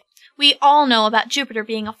pocket. We all know about Jupiter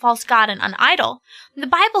being a false god and an idol. The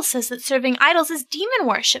Bible says that serving idols is demon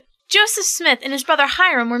worship. Joseph Smith and his brother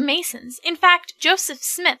Hiram were Masons. In fact, Joseph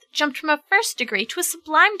Smith jumped from a first degree to a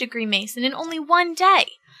sublime degree Mason in only one day.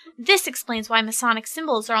 This explains why Masonic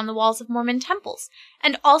symbols are on the walls of Mormon temples,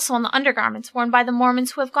 and also on the undergarments worn by the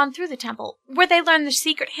Mormons who have gone through the temple, where they learn their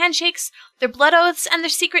secret handshakes, their blood oaths, and their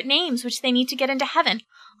secret names which they need to get into heaven.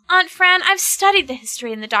 Aunt Fran, I've studied the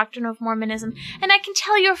history and the doctrine of Mormonism, and I can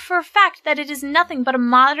tell you for a fact that it is nothing but a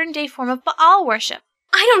modern-day form of Baal worship.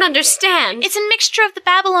 I don't understand. It's a mixture of the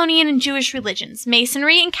Babylonian and Jewish religions,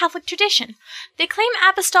 Masonry, and Catholic tradition. They claim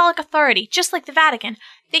apostolic authority, just like the Vatican.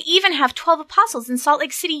 They even have 12 apostles in Salt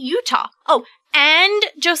Lake City, Utah. Oh, and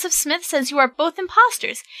Joseph Smith says you are both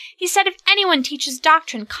imposters. He said if anyone teaches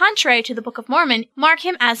doctrine contrary to the Book of Mormon, mark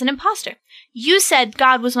him as an impostor. You said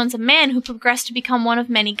God was once a man who progressed to become one of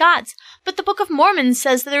many gods, but the Book of Mormon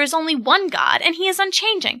says that there is only one God, and he is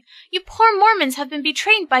unchanging. You poor Mormons have been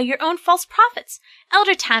betrayed by your own false prophets.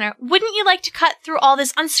 Elder Tanner, wouldn't you like to cut through all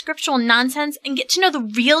this unscriptural nonsense and get to know the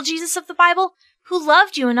real Jesus of the Bible, who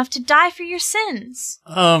loved you enough to die for your sins?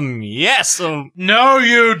 Yes. No,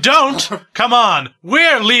 you don't! Come on,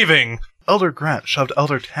 we're leaving! Elder Grant shoved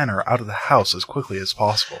Elder Tanner out of the house as quickly as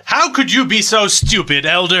possible. How could you be so stupid,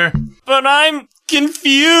 Elder? But I'm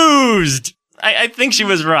confused. I think she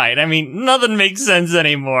was right. I mean, nothing makes sense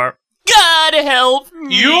anymore. God help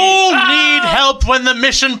me! You'll need help when the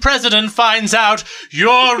mission president finds out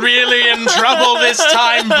you're really in trouble this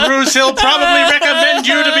time, Bruce. He'll probably recommend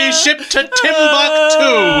you to be shipped to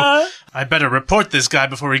Timbuktu. I better report this guy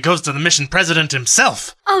before he goes to the mission president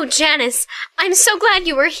himself. Oh, Janice, I'm so glad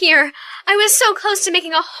you were here. I was so close to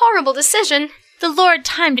making a horrible decision. The Lord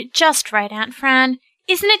timed it just right, Aunt Fran.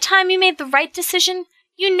 Isn't it time you made the right decision?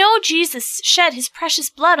 You know Jesus shed his precious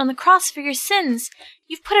blood on the cross for your sins.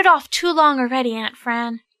 You've put it off too long already, Aunt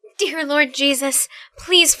Fran. Dear Lord Jesus,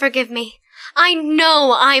 please forgive me. I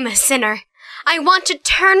know I'm a sinner. I want to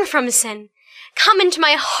turn from sin. Come into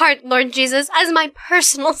my heart, Lord Jesus, as my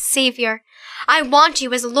personal Savior. I want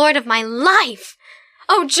you as Lord of my life.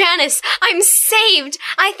 Oh, Janice, I'm saved.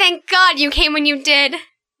 I thank God you came when you did.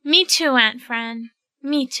 Me too, Aunt Fran.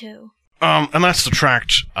 Me too. And that's the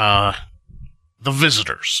tract, The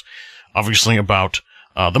Visitors. Obviously about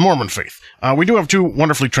the Mormon faith. We do have 2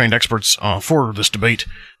 wonderfully trained experts for this debate,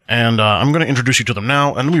 and I'm going to introduce you to them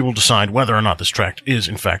now, and we will decide whether or not this tract is,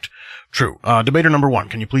 in fact, true. Debater number 1,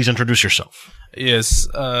 can you please introduce yourself? Yes,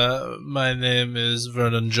 my name is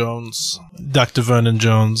Vernon Jones. Dr. Vernon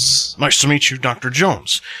Jones. Nice to meet you, Dr.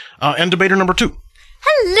 Jones. And debater number 2.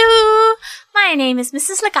 Hello! My name is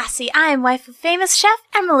Mrs. Lagasse. I am wife of famous chef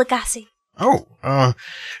Emma Lagasse. Oh,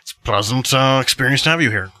 it's a pleasant experience to have you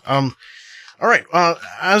here. All right,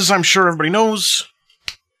 as I'm sure everybody knows,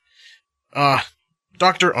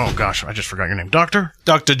 Doctor, oh gosh, I just forgot your name. Dr.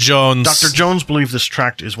 Jones. Dr. Jones believes this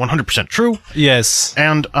tract is 100% true. Yes.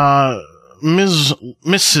 And,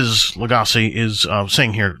 Mrs. Lagasse is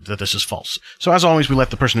saying here that this is false. So as always, we let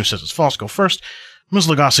the person who says it's false go first. Ms.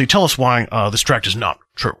 Lagasse, tell us why this tract is not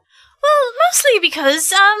true. Well, mostly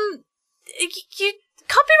because,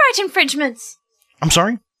 copyright infringements. I'm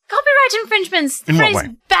sorry? Copyright infringements. The In phrase what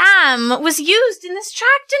way? BAM was used in this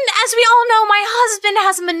tract, and as we all know, my husband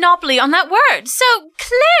has a monopoly on that word, so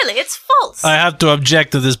clearly it's false. I have to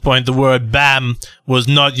object to this point. The word BAM was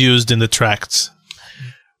not used in the tract.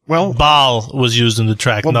 Well, Baal was used in the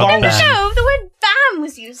tract, well, not Baal BAM. No, the word BAM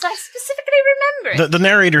was used. I specifically remember it. The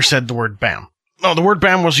narrator said the word BAM. No, the word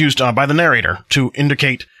BAM was used by the narrator to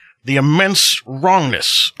indicate the immense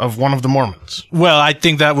wrongness of one of the Mormons. Well, I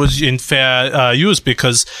think that was in fair use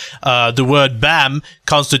because the word bam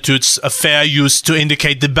constitutes a fair use to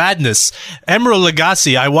indicate the badness. Emerald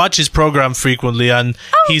Lagasse, I watch his program frequently, and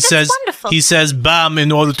he says bam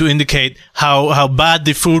in order to indicate how bad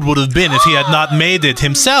the food would have been if he had not made it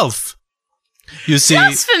himself. You see,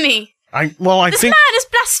 Blasphemy! I This man is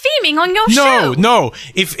blaspheming on your show. No.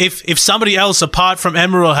 If somebody else apart from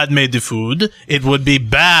Emerald had made the food, it would be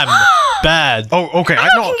bam, bad. Oh, okay. How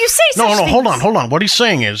can you say such things? Hold on. What he's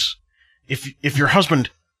saying is, if your husband,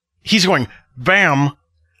 he's going, bam,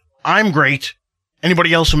 I'm great.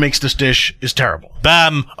 Anybody else who makes this dish is terrible.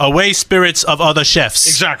 Bam, away spirits of other chefs.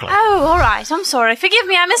 Exactly. Oh, all right. I'm sorry. Forgive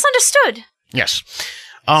me. I misunderstood. Yes.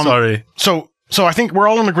 Sorry. So I think we're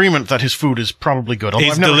all in agreement that his food is probably good.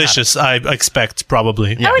 It's delicious, I expect,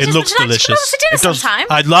 probably. Yeah. It looks delicious. Would you like to come over for dinner sometime?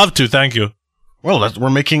 I'd love to, thank you. Well, we're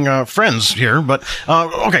making friends here, but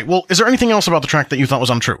okay. Well, is there anything else about the tract that you thought was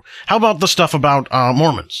untrue? How about the stuff about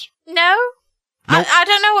Mormons? No. I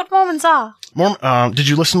don't know what Mormons are. Did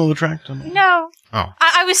you listen to the tract? No. Oh.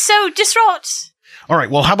 I was so distraught. All right.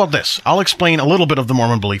 Well, how about this? I'll explain a little bit of the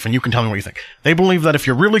Mormon belief, and you can tell me what you think. They believe that if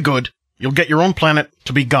you're really good, you'll get your own planet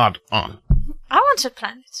to be God on. I want a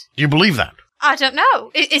planet. Do you believe that? I don't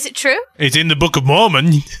know. Is it true? It's in the Book of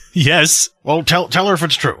Mormon. Yes. Well, tell her if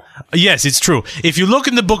it's true. Yes, it's true. If you look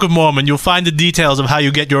in the Book of Mormon, you'll find the details of how you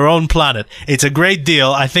get your own planet. It's a great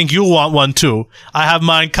deal. I think you'll want one too. I have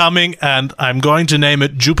mine coming, and I'm going to name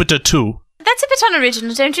it Jupiter 2. That's a bit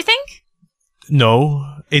unoriginal, don't you think?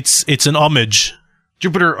 No, it's an homage.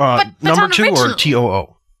 Jupiter number 2 or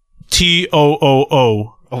TOO?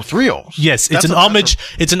 TOOO. Oh, 3 O's. Yes, it's an homage.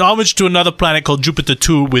 It's an homage to another planet called Jupiter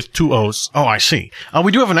 2 with 2 O's. Oh, I see.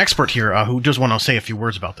 We do have an expert here who does want to say a few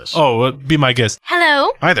words about this. Oh, be my guest.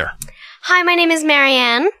 Hello. Hi there. Hi, my name is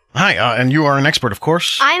Marianne. Hi, and you are an expert, of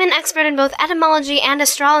course. I'm an expert in both etymology and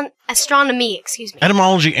astronomy. Excuse me.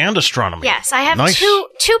 Etymology and astronomy. Yes, I have Nice.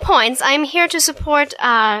 two points. I'm here to support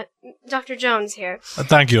Dr. Jones here.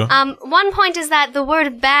 Thank you. One point is that the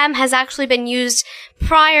word BAM has actually been used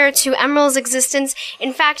prior to Emerald's existence.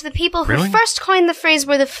 In fact, the people who Really? first coined the phrase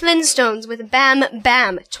were the Flintstones with BAM,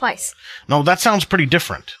 BAM, twice. No, that sounds pretty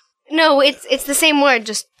different. No, it's the same word,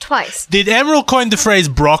 just twice. Did Emerald coin the phrase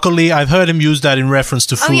broccoli? I've heard him use that in reference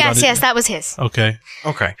to food. Oh, yes, that was his. Okay.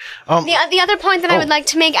 Okay. The other point that I would like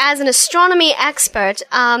to make as an astronomy expert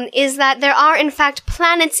is that there are, in fact,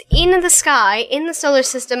 planets in the sky, in the solar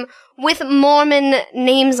system, with Mormon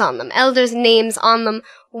names on them, elders' names on them,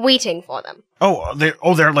 waiting for them.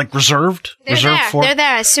 They're like reserved? They're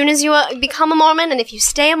there. As soon as you become a Mormon, and if you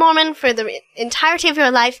stay a Mormon for the entirety of your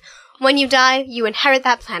life, when you die, you inherit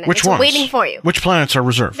that planet. Which it's ones? waiting for you. Which planets are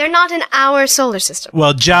reserved? They're not in our solar system.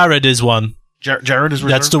 Well, Jared is one. Jared is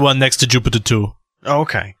reserved? That's the one next to Jupiter 2. Oh,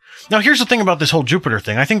 okay. Now, here's the thing about this whole Jupiter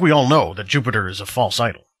thing. I think we all know that Jupiter is a false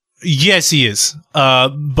idol. Yes, he is.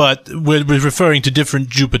 But we're referring to different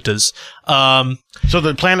Jupiters. So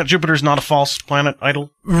the planet Jupiter is not a false planet idol?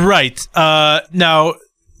 Right. Now,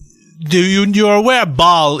 you're aware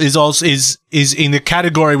Baal is also is in the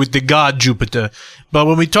category with the god Jupiter. But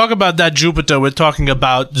when we talk about that Jupiter, we're talking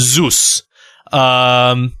about Zeus.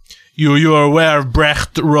 You're aware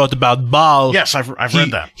Brecht wrote about Baal. Yes, I've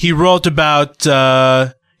read that. He wrote about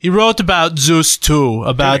Zeus too,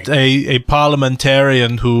 about a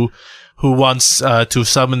parliamentarian who wants to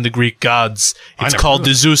summon the Greek gods. It's called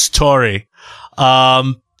the Zeus story.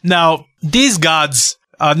 Now, these gods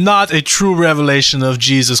are not a true revelation of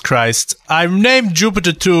Jesus Christ. I've named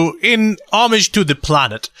Jupiter 2 in homage to the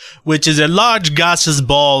planet, which is a large gaseous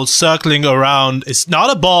ball circling around. It's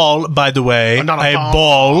not a ball, by the way. A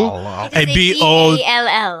ball. A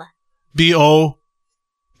B-O-B-A-L-L. B-O-B-A-L-L.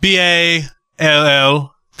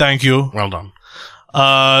 Thank you. Well done.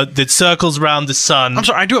 That circles around the sun. I'm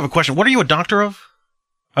sorry, I do have a question. What are you a doctor of?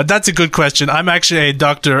 That's a good question. I'm actually a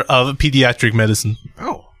doctor of pediatric medicine.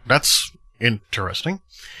 Oh, that's interesting.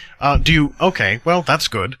 Okay, well, that's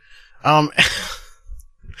good.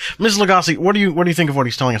 Ms. Lagasse, what do you think of what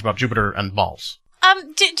he's telling us about Jupiter and balls?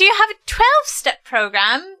 Do you have a 12-step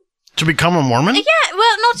program? To become a Mormon? Yeah,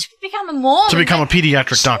 well, not to become a Mormon. To become a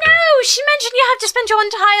pediatric doctor. No, she mentioned you have to spend your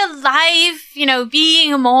entire life,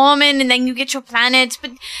 being a Mormon, and then you get your planet.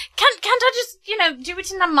 But can't I just, do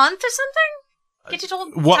it in a month or something? Get it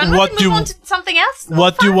all done with and move on to something else?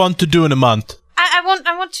 What do you want to do in a month? I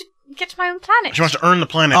want to get my own planet. She wants to earn the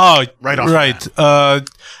planet right off. Right.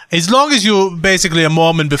 As long as you're basically a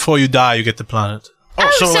Mormon before you die, you get the planet.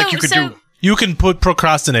 You can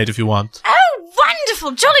procrastinate if you want. Oh,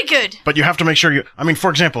 wonderful! Jolly good! But you have to make sure for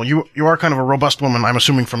example, you are kind of a robust woman, I'm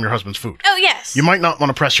assuming, from your husband's food. Oh, yes. You might not want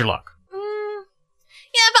to press your luck.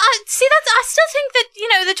 Yeah, but I still think that,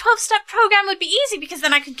 the 12-step program would be easy because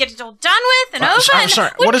then I could get it all done with and over I'm and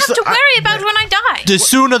sorry, wouldn't have to worry about when I die. The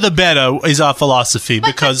sooner the better is our philosophy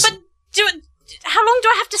because... How long do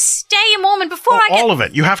I have to stay a Mormon before I get... All of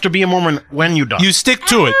it. You have to be a Mormon when you die. You stick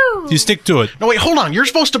to it. You stick to it. No, wait, hold on. You're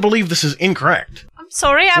supposed to believe this is incorrect. I'm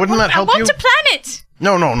sorry, I Wouldn't that help want you? to plan it.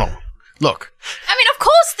 No. Look. I mean, of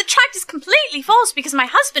course, the tract is completely false because my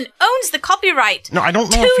husband owns the copyright. No, I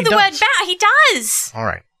don't know to if he the does. word bat. He does. All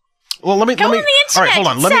right. Well, let me. Go on the internet. All right, hold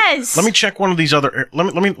on. It says. Let me check one of these other.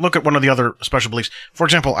 Let me look at one of the other special beliefs. For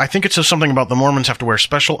example, I think it says something about the Mormons have to wear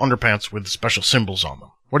special underpants with special symbols on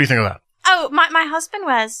them. What do you think of that? Oh, my husband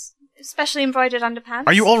wears specially embroidered underpants.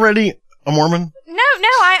 Are you already a Mormon? No,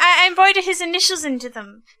 I embroidered his initials into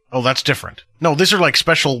them. Oh, that's different. No, these are like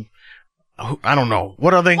special. I don't know.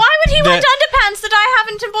 What are they? Why would he want underpants that I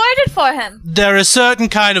haven't embroidered for him? There is certain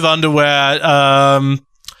kind of underwear.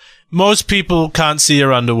 Most people can't see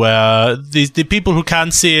your underwear. The people who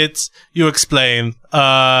can't see it, you explain.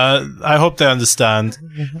 I hope they understand.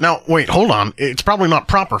 Now, wait, hold on. It's probably not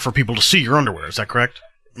proper for people to see your underwear. Is that correct?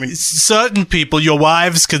 I mean, certain people, your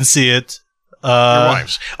wives can see it. Your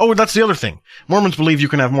wives. Oh, that's the other thing. Mormons believe you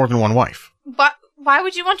can have more than one wife. But why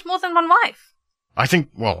would you want more than one wife? I think,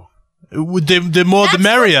 well... The more the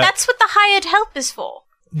merrier. That's what the hired help is for.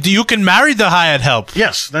 You can marry the hired help.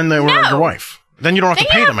 Yes, then they were your wife. Then you don't have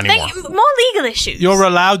to pay them anymore. More legal issues. You're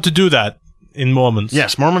allowed to do that in Mormons.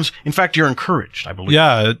 Yes, Mormons. In fact, you're encouraged, I believe.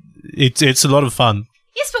 Yeah, it's a lot of fun.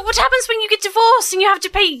 Yes, but what happens when you get divorced and you have to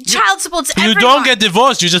pay child support to everyone? You don't get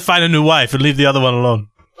divorced, you just find a new wife and leave the other one alone.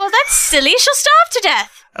 Well, that's silly. She'll starve to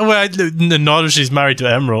death. Well, not if she's married to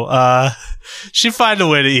Emerald. She'll find a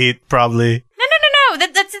way to eat, probably. No.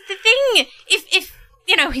 That's the thing. If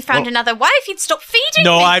he found another wife, he'd stop feeding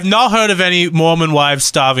No, me. I've not heard of any Mormon wives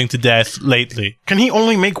starving to death lately. Can he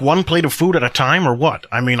only make one plate of food at a time, or what?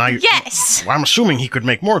 I mean, Yes. I'm assuming he could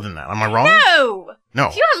make more than that. Am I wrong? No.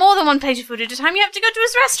 If you want more than one plate of food at a time, you have to go to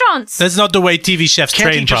his restaurants. That's not the way TV chefs Can't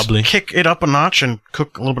train, he just probably. kick it up a notch and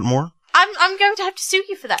cook a little bit more? I'm going to have to sue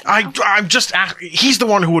you for that. I'm just he's the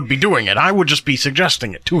one who would be doing it. I would just be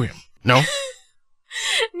suggesting it to him. No?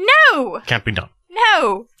 No. Can't be done.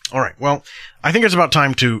 No. All right. Well, I think it's about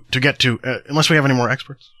time to get to unless we have any more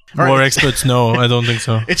experts. All More right. experts? No, I don't think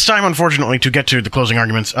so. It's time, unfortunately, to get to the closing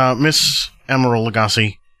arguments. Miss Emerald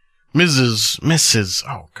Lagasse, Mrs.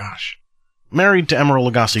 Oh gosh, married to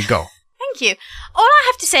Emerald Lagasse. Go. Thank you. All I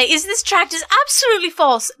have to say is this tract is absolutely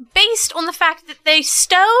false, based on the fact that they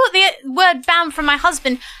stole the word BAM from my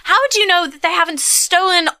husband. How do you know that they haven't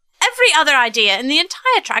stolen every other idea in the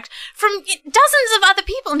entire tract from dozens of other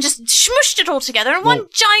people and just smushed it all together in one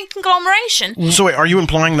giant conglomeration? So wait, are you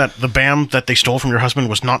implying that the BAM that they stole from your husband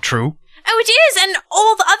was not true? Oh, it is, and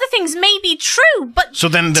all the other things may be true, but So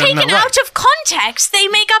then they're taken not right. out of context, they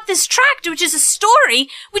make up this tract, which is a story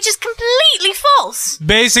which is completely false.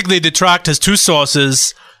 Basically, the tract has two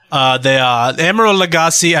sources. They are Emerald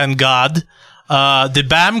Lagasse and God. The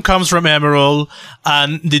BAM comes from Emerald,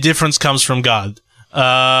 and the difference comes from God.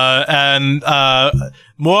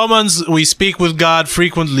 Mormons, we speak with God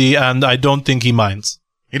frequently, and I don't think he minds.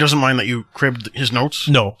 He doesn't mind that you cribbed his notes?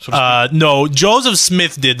 No. No. Joseph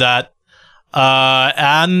Smith did that.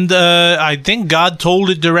 And I think God told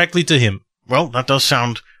it directly to him. Well, that does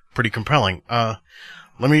sound pretty compelling.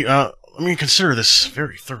 Let me consider this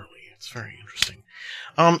very thoroughly. It's very interesting.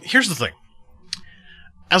 Here's the thing.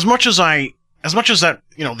 As much as that,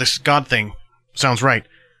 this God thing sounds right,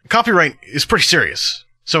 copyright is pretty serious.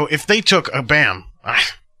 So if they took a BAM, I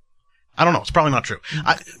don't know. It's probably not true.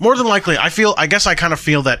 More than likely, I guess I kind of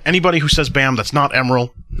feel that anybody who says BAM that's not Emerald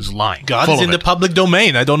is lying. God is in the public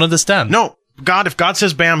domain. I don't understand. No, if God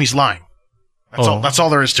says BAM, he's lying. That's all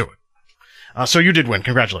there is to it. So you did win.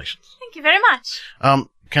 Congratulations. Thank you very much.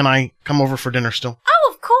 Can I come over for dinner still?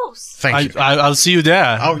 Oh, of course. Thank you. I'll see you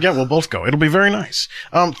there. Oh, yeah, we'll both go. It'll be very nice.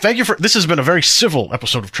 Thank you this has been a very civil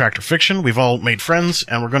episode of Tractor Fiction. We've all made friends,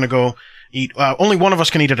 and we're going to go eat. Only one of us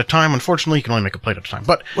can eat at a time. Unfortunately, you can only make a plate at a time.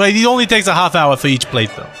 But well, it only takes a half hour for each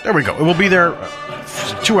plate, though. There we go. It will be there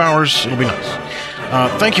 2 hours. It'll be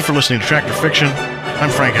nice. Thank you for listening to Tractor Fiction. I'm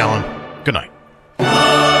Frank Allen. Good night.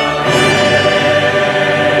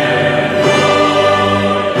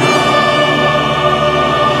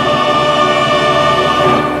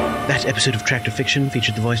 That episode of Tractor Fiction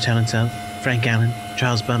featured the voice talents of Frank Allen,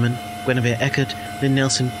 Charles Bowman, Guinevere Eckert, Lynn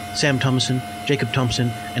Nelson, Sam Thomason, Jacob Thompson,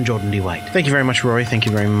 and Jordan D. White. Thank you very much, Rory. Thank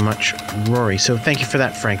you very much, Rory. So thank you for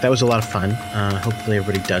that, Frank. That was a lot of fun. Hopefully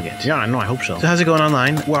everybody dug it. Yeah, I know. I hope so. So how's it going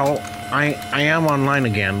online? Well, I am online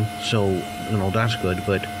again, so that's good.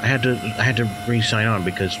 But I had to re-sign on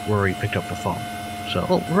because Rory picked up the phone. So,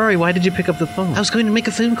 well, Rory, why did you pick up the phone? I was going to make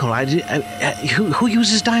a phone call. Who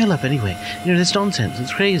uses dial-up anyway? That's nonsense.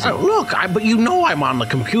 It's crazy. Look, but you know I'm on the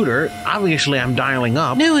computer. Obviously, I'm dialing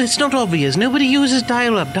up. No, it's not obvious. Nobody uses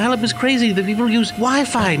dial-up. Dial-up is crazy. The people use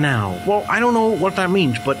Wi-Fi now. Well, I don't know what that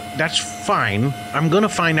means, but that's fine. I'm going to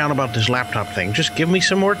find out about this laptop thing. Just give me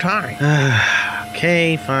some more time.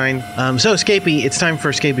 Okay, fine. So, Scapey, it's time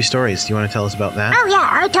for Scapey Stories. Do you want to tell us about that? Oh,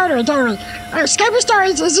 yeah, totally. Scary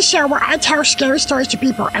Stories is a show where I tell scary stories to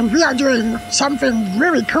people, and we are doing something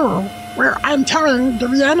really cool where I'm telling the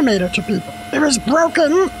Reanimator to people. It was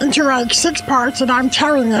broken into like 6 parts, and I'm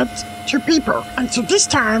telling it to people. And so this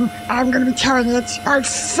time, I'm going to be telling it part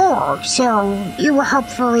 4, so you will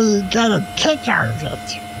hopefully get a kick out of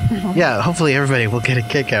it. Yeah, hopefully everybody will get a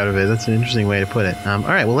kick out of it. That's an interesting way to put it. All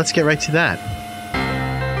right, well, let's get right to that.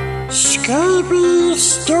 Scapey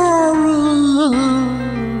Stories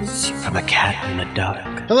from a Cat in the Dark.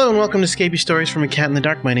 Hello and welcome to Scapey Stories from a Cat in the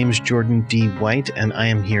Dark. My name is Jordan D. White, and I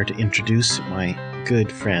am here to introduce my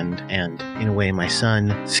good friend and, in a way, my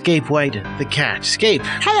son, Scape White the cat. Scape!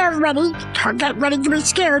 Hey everybody! Get ready to be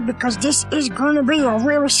scared because this is going to be a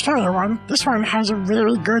really scary one. This one has a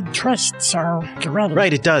really good twist, so get ready.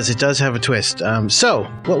 Right, it does. It does have a twist. So,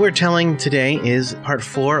 what we're telling today is part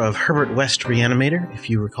 4 of Herbert West Reanimator, if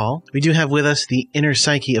you recall. We do have with us the inner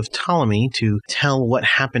psyche of Ptolemy to tell what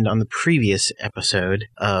happened on the previous episode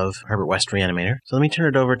of Herbert West Reanimator. So let me turn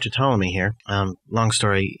it over to Ptolemy here. Long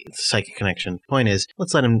story, psychic connection. Point is,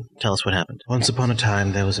 let's let him tell us what happened. Once upon a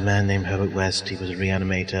time, there was a man named Herbert West. He was a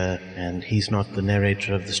reanimator, and he's not the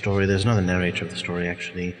narrator of the story. There's another narrator of the story,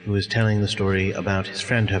 actually, who is telling the story about his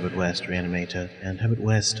friend Herbert West, reanimator. And Herbert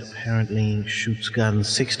West apparently shoots guns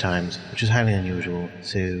 6 times, which is highly unusual.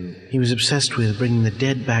 So he was obsessed with bringing the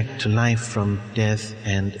dead back to life from death,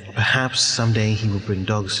 and perhaps someday he will bring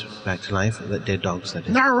dogs back to life. Dead dogs, that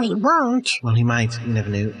is. No, he won't. Well, he might. You never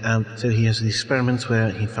know. So he has these experiments where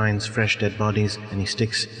he finds fresh dead bodies, and he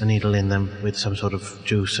sticks a needle in them with some sort of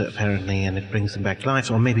juice, apparently, and it brings them back to life.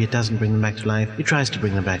 Or maybe it doesn't bring them back to life. He tries to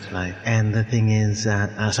bring them back to life. And the thing is,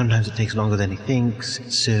 sometimes it takes longer than he thinks,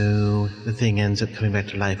 so the thing ends up coming back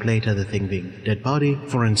to life later, the thing being a dead body.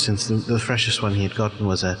 For instance, the freshest one he had gotten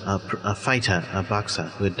was a fighter, a boxer,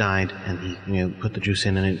 who had died, and he put the juice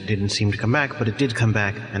in, and it didn't seem to come back, but it did come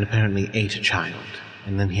back, and apparently ate a child.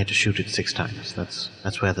 And then he had to shoot it 6 times.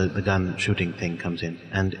 That's where the gun shooting thing comes in.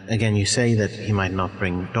 And again, you say that he might not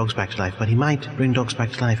bring dogs back to life, but he might bring dogs back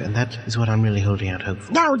to life, and that is what I'm really holding out hope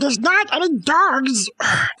for. No, there's not any dogs.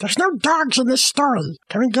 There's no dogs in this story.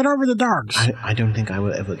 Can we get over the dogs? I don't think I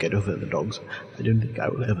will ever get over the dogs. I don't think I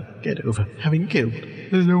will ever get over having killed.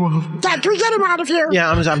 There's no one. Dad, can we get him out of here? Yeah,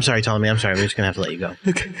 I'm sorry, Ptolemy. I'm sorry. We're just going to have to let you go.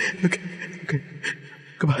 Okay.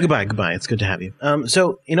 Goodbye. It's good to have you.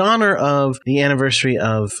 So, in honor of the anniversary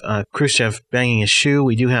of Khrushchev banging his shoe,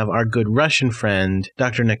 we do have our good Russian friend,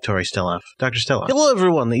 Dr. Nektori Stelov. Dr. Stelov. Hello,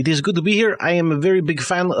 everyone. It is good to be here. I am a very big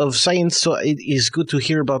fan of science, so it is good to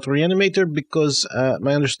hear about Reanimator because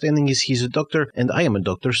my understanding is he's a doctor, and I am a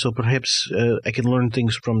doctor, so perhaps I can learn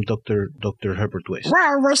things from Dr. Herbert West.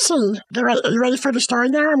 Well, we'll see. Are you ready for the story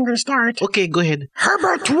now? I'm going to start. Okay, go ahead.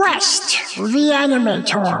 Herbert West,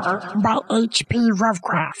 Reanimator, by H.P.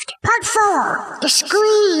 Lovecraft. Part 4, The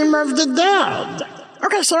Scream of the Dead.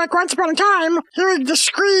 Okay, so like once upon a time, hearing the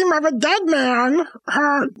scream of a dead man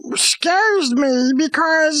scares me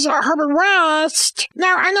because Herbert West...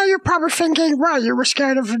 Now, I know you're probably thinking, well, you were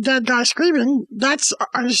scared of a dead guy screaming. That's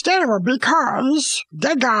understandable because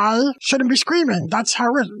dead guy shouldn't be screaming. That's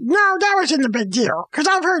how it... No, that wasn't a big deal because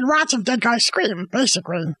I've heard lots of dead guys scream,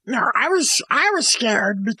 basically. No, I was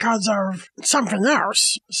scared because of something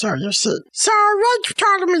else, so you see. So, like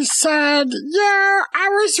Ptolemy said, yeah, I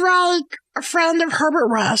was like... a friend of Herbert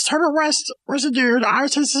West. Herbert West was a dude. I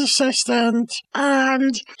was his assistant.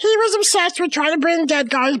 And he was obsessed with trying to bring dead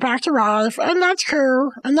guys back to life. And that's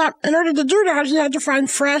cool. And that, in order to do that, he had to find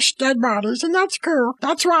fresh dead bodies. And that's cool.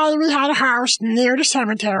 That's why we had a house near the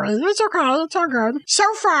cemetery. It's okay. It's all good. So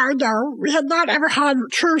far, though, we had not ever had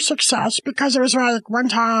true success because it was like one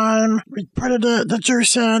time we put the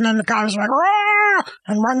juice in and the guy was like, "Rah!"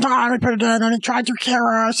 And one time we put it in and he tried to kill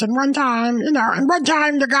us. And one time, and one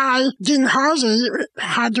time the guy didn't Halsey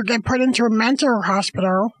had to get put into a mental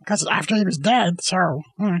hospital because after he was dead, so...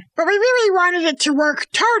 But we really wanted it to work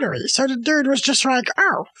totally, so the dude was just like,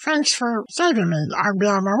 oh, thanks for saving me, I'll be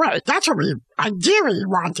on my way. That's what we ideally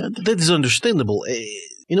wanted. That is understandable.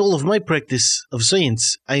 In all of my practice of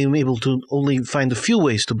science, I am able to only find a few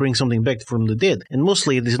ways to bring something back from the dead, and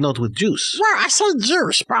mostly it is not with juice. Well, I say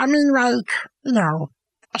juice, but I mean like,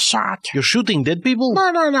 a shot. You're shooting dead people?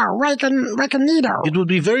 No, like a needle. It would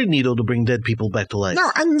be very neato to bring dead people back to life.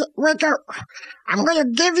 No, and I'm going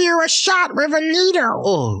to give you a shot with a needle.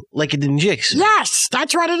 Oh, like an injection? Yes,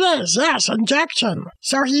 that's what it is. Yes, injection.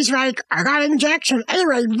 So he's like, I got an injection.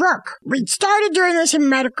 Anyway, look, we started doing this in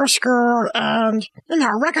medical school, and,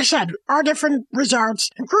 like I said, all different results,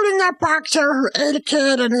 including that boxer who ate a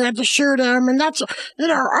kid and he had to shoot him, and that's,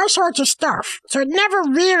 all sorts of stuff. So it never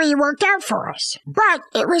really worked out for us. But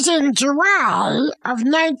it was in July of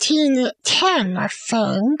 1910, I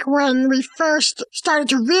think, when we first started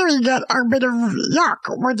to really get a bit of yuck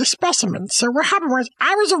with the specimens. So what happened was,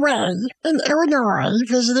 I was away in Illinois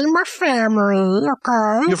visiting my family,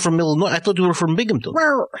 okay? You're from Illinois? I thought you were from Binghamton.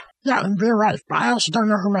 Well, yeah, in real life, but I also don't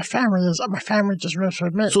know who my family is. My family just lives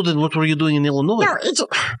with me. So then what were you doing in Illinois? No,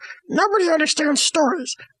 nobody understands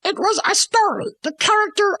stories. It was a story. The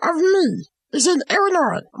character of me is in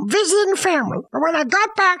Illinois, visiting family. But when I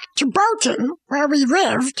got back to Bolton, where we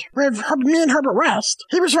lived, with me and Herbert West,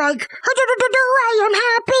 he was like, I am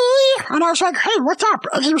happy. And I was like, hey, what's up?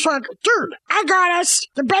 And he was like, dude, I got us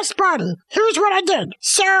the best body. Here's what I did.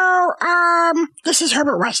 So, this is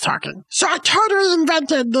Herbert West talking. So I totally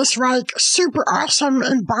invented this, super awesome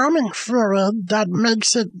embalming fluid that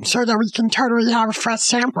makes it so that we can totally have a fresh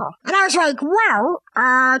sample. And I was like, well,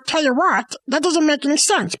 tell you what, that doesn't make any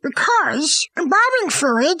sense, because embalming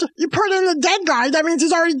fluid, you put in the dead guy, that means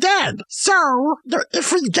he's already dead. So,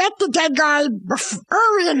 if we get the dead guy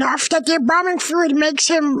early enough that the embalming fluid makes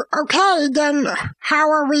him okay, then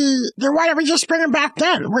why don't we just bring him back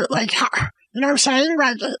then? You know what I'm saying?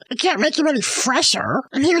 It can't make him any fresher.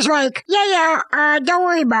 And he was like, don't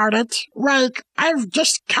worry about it. I've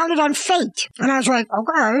just counted on fate. And I was like,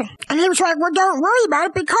 okay. And he was like, well, don't worry about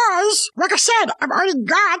it because, like I said, I've already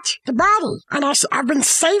got the body. And I've been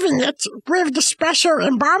saving it with the special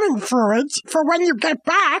embalming fluids for when you get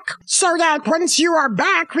back, so that once you are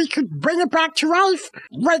back, we could bring it back to life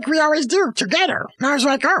like we always do, together. And I was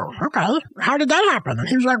like, oh, okay. How did that happen? And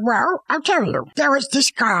he was like, well, I'll tell you. There was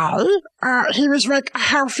this guy, he was like a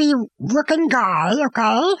healthy-looking guy,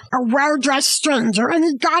 okay? A well-dressed stranger, and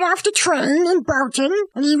he got off the train in Bolton,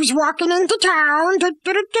 and he was walking into town,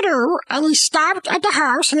 and he stopped at the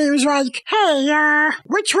house, and he was like, hey,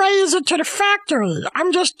 which way is it to the factory?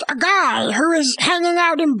 I'm just a guy who is hanging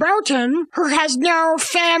out in Bolton, who has no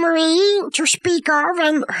family to speak of,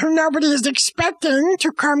 and who nobody is expecting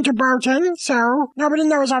to come to Bolton, so nobody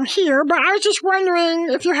knows I'm here, but I was just wondering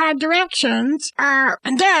if you had directions.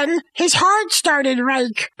 And then his heart started,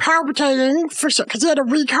 palpitating, because he had a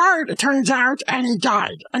weak heart, it turns out, and he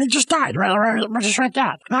died. And he just died, just like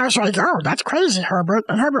that. And I was like, oh, that's crazy, Herbert.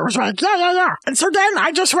 And Herbert was like, yeah. And so then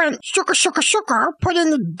I just went, shuka, put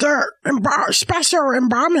in the special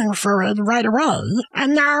embalming fluid right away.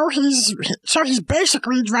 And now he's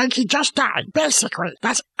basically, he just died. Basically.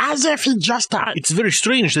 That's as if he just died. It's very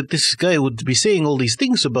strange that this guy would be saying all these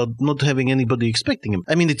things about not having anybody expecting him.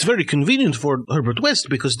 I mean, it's very convenient for Herbert West,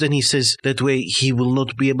 because then he says that way he will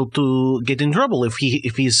not be able to get in trouble if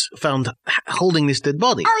he's found holding this dead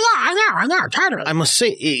body. Oh yeah, I know, totally. I must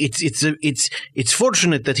say, it's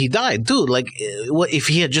fortunate that he died too. If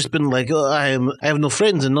he had just been like, oh, I have no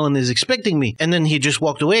friends and no one is expecting me, and then he just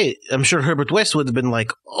walked away, I'm sure Herbert West would have been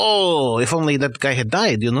like, oh, if only that guy had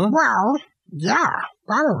died, Well, yeah.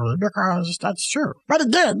 Probably, because that's true. But he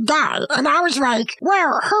did die. And I was like,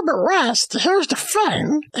 well, Herbert West, here's the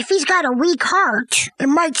thing. If he's got a weak heart, it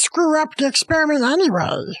might screw up the experiment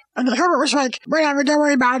anyway. And Herbert was like, whatever, don't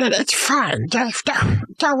worry about it. It's fine. Just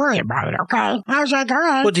don't worry about it, okay? And I was like, all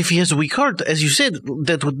right. But if he has a weak heart, as you said,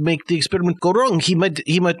 that would make the experiment go wrong. He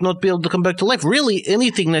might not be able to come back to life. Really,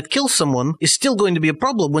 anything that kills someone is still going to be a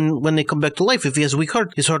problem when they come back to life. If he has a weak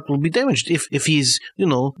heart, his heart will be damaged. If he's,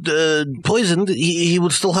 poisoned, he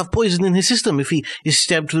would still have poison in his system. If he is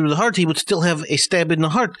stabbed through the heart, he would still have a stab in the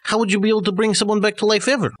heart. How would you be able to bring someone back to life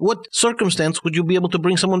ever? What circumstance would you be able to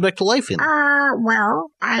bring someone back to life in? Well,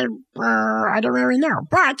 I don't really know.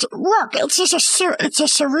 But look, it's a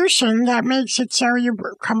solution that makes it so you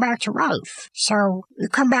come back to life. So you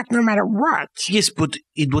come back no matter what. Yes, but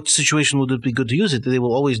in what situation would it be good to use it? They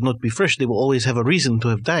will always not be fresh. They will always have a reason to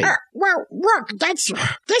have died. Well, look, that's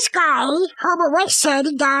this guy, Herbert West, said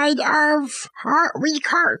he died of weak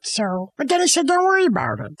heart. So, but then he said, don't worry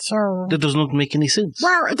about it. So that does not make any sense.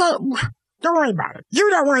 Well, don't worry about it. You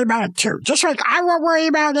don't worry about it too. Just like I won't worry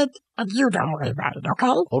about it, and you don't worry about it, okay?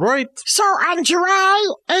 All right. So on July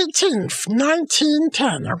 18th,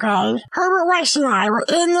 1910, okay, Herbert West and I were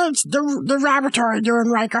in the laboratory doing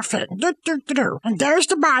like a thing. And there's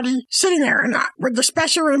the body sitting there and with the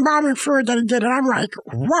special embalming fluid that he did, and I'm like,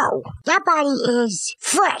 whoa, that body is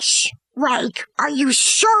fresh. like, are you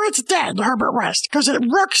sure it's dead, Herbert West? Because it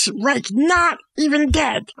looks like not even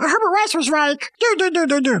dead. And Herbert West was like, dude,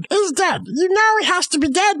 it's dead. You know it has to be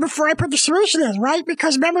dead before I put the solution in, right?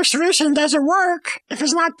 Because remember, solution doesn't work if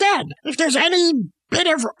it's not dead. If there's any bit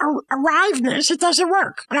of aliveness, it doesn't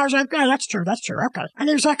work. And I was like, yeah, that's true, okay. And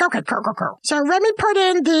he was like, okay, cool. So let me put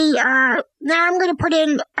in the, now I'm going to put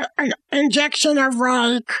in an injection of,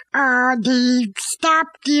 like, the stop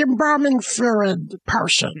the embalming fluid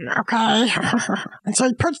potion, okay? And so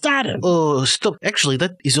he puts that in. Oh, stop. Actually,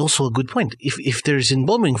 that is also a good point. If there's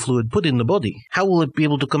embalming fluid put in the body, how will it be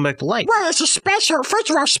able to come back to life? Well, it's a special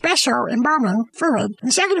embalming fluid.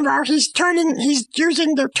 And second of all, he's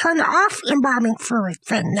using the turn off embalming fluid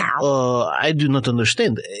thing now. I do not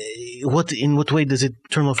understand. In what way does it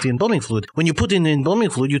turn off the embalming fluid? When you put in the embalming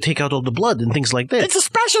fluid, you take out all the blood and things like that. It's a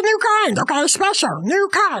special new kind, okay? Special new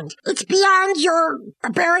kind. It's beyond your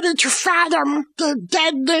ability to fathom the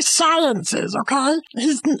deadness sciences, okay?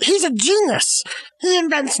 He's a genius. He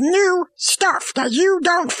invents new stuff that you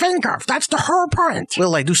don't think of. That's the whole point.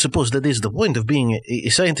 Well, I do suppose that is the point of being a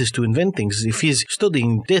scientist, to invent things. If he's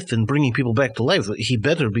studying death and bringing people back to life, he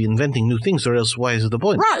better be inventing new things, or else why is the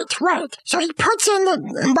point? Right. So he puts in the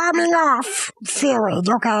embalming off fluid,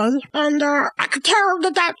 okay? And I could tell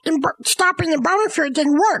that stopping embalming fluid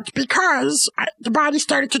didn't work because the body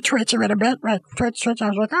started to twitch a little bit, right? Twitch. I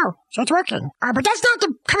was like, oh, so it's working. But that's not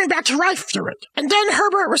the coming back to life fluid. And then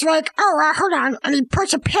Herbert was like, oh, hold on. And he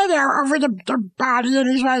puts a pillow over the body, and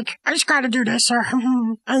he's like, I just gotta do this, sir.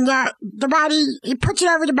 And the body, he puts it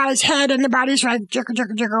over the body's head, and the body's like,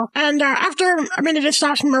 jiggle. And after a minute, it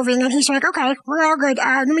stops moving, and he's like, okay, we're all good.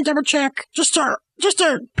 Let me double check. Just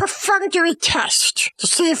a perfunctory test to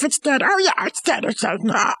see if it's dead. Oh, yeah, it's dead.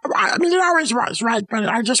 No, I mean, it always was, right? But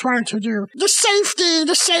I just wanted to do the safety,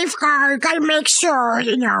 the safeguard, gotta make sure,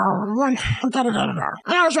 And I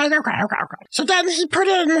was like, okay. So then he put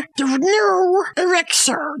in the new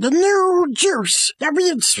elixir, the new juice that we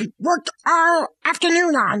had worked all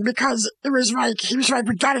afternoon on, because he was like, we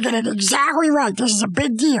gotta get it exactly right. This is a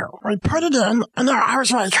big deal. We put it in, and I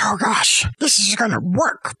was like, oh gosh, this is gonna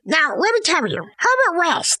work. Now, let me tell you, Herbert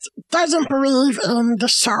West doesn't believe in the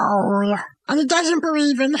soul. And he doesn't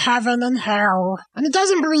believe in heaven and hell. And he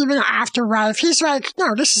doesn't believe in afterlife. He's like,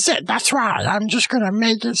 no, this is it. That's why. I'm just going to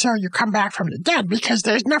make it so you come back from the dead, because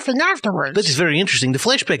there's nothing afterwards. That is very interesting. The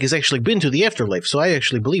flashback has actually been to the afterlife, so I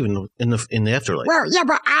actually believe in the afterlife. Well, yeah,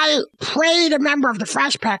 but I played a member of the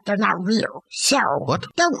flashback. They're not real. So, what?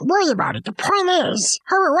 Don't worry about it. The point is,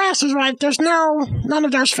 Herbert West is like, there's none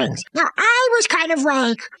of those things. Now, I was kind of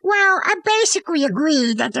like, well, I basically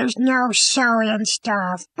agree that there's no soul and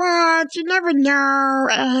stuff, but you never know,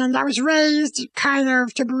 and I was raised kind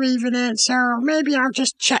of to believe in it, so maybe I'll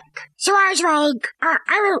just check. So I was like,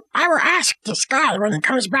 I will ask this guy when he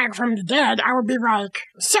comes back from the dead. I will be like,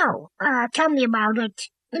 so, tell me about it,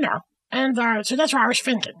 And so that's what I was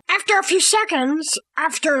thinking. After a few seconds,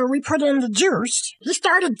 after we put in the juice, he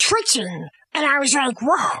started twitching. And I was like,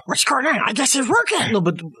 whoa, what's going on? I guess it's working. No,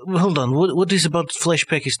 but hold on. What is about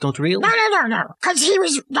flashback is not real? No.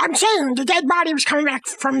 Because I'm saying the dead body was coming back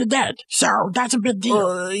from the dead. So that's a big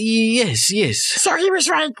deal. Yes. So he was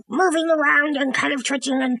like moving around and kind of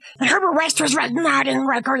twitching, and Herbert West was like nodding,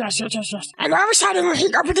 like, oh, yes. And all of a sudden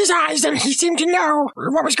he opened his eyes and he seemed to know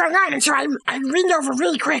what was going on. And so I leaned over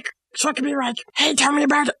really quick, so I could be like, hey, tell me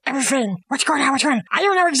about everything. What's going on? I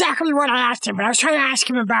don't know exactly what I asked him, but I was trying to ask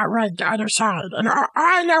him about, the other side. And all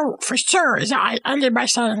I know for sure is that I ended by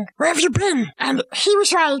saying, where have you been? And he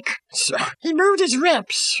was like, he moved his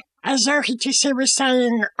lips as though he was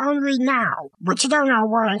saying, only now. Which I don't know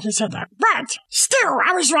why he said that. But still,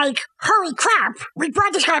 I was like, holy crap, we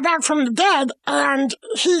brought this guy back from the dead, and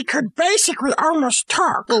he could basically almost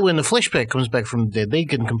talk. Well, when the flashback comes back from the dead, they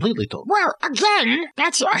can completely talk. Well, again,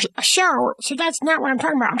 that's a show, so that's not what I'm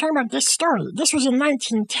talking about. I'm talking about this story. This was in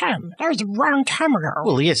 1910. That was a long time ago.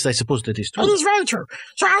 Well, yes, I suppose that is true. It is very true.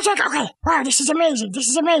 So I was like, okay, wow, this is amazing.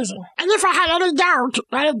 And if I had any doubt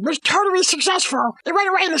that it was totally successful, it went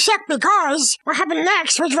away in a sec, because what happened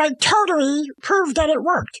next was totally proved that it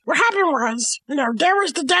worked. What happened was, there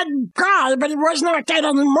was the dead guy, but he was not dead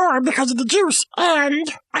anymore because of the juice.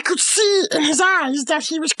 And I could see in his eyes that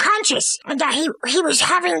he was conscious and that he was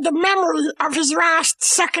having the memory of his last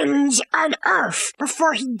seconds on Earth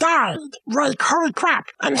before he died. Like, holy crap.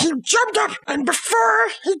 And he jumped up, and before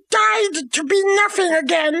he died to be nothing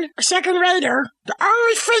again, a second later, the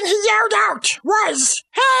only thing he yelled out was,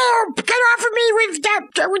 help! Get off of me with that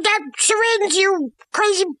syringe, you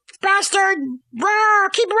crazy bastard!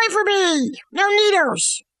 Keep away from me! No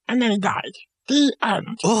needles! And then he died. The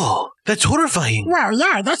end. Oh, That's horrifying. Well,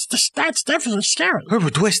 yeah, that's definitely scary.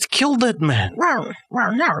 Herbert West killed that man. Well,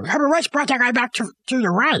 no. Herbert West brought that guy back to the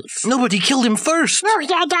life. No, but he killed him first. No, he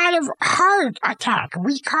died of heart attack,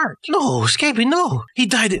 weak heart. No, Scabby, no. He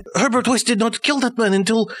died. Herbert West did not kill that man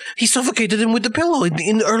until he suffocated him with the pillow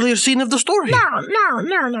in the earlier scene of the story. No.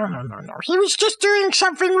 He was just doing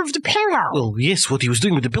something with the pillow. Well, yes, what he was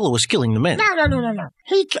doing with the pillow was killing the man. No.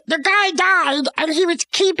 The guy died, and he was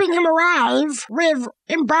keeping him alive with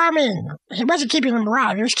embalming. He wasn't keeping him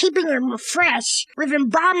alive. He was keeping him fresh with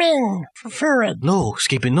embalming fluid. No,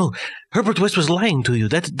 Scapy, no. Herbert West was lying to you.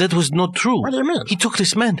 That was not true. What do you mean? He took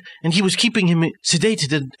this man, and he was keeping him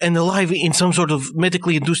sedated and alive in some sort of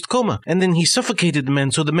medically induced coma. And then he suffocated the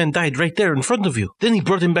man, so the man died right there in front of you. Then he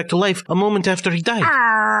brought him back to life a moment after he died.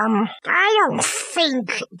 I don't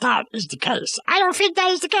think that is the case.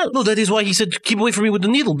 No, that is why he said, keep away from me with the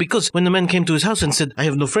needle, because when the man came to his house and said, I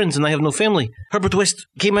have no friends and I have no family, Herbert West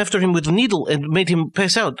came after him with the needle and made him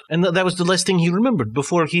pass out. And that was the last thing he remembered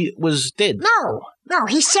before he was dead. No,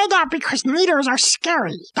 he said that because needles are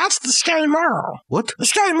scary. That's the scary moral. What? The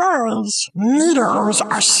scary moral is needles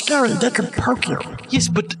are scary. They could poke you. Yes,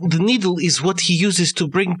 but the needle is what he uses to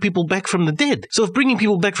bring people back from the dead. So if bringing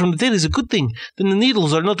people back from the dead is a good thing, then the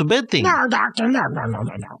needles are not a bad thing. No, Doctor, no.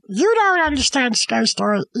 You don't understand Scary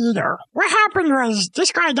Story either. What happened was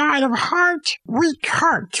this guy died of weak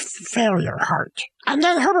heart failure. And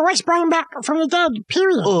then Herbert West brought him back from the dead,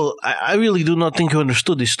 period. Oh, I really do not think you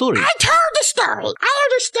understood the story. I told the story. I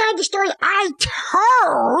understand the story I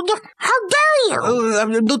told. How dare you?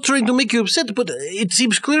 I'm not trying to make you upset, but it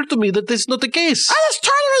seems clear to me that that's not the case. That is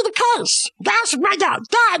totally the case. That's my dad.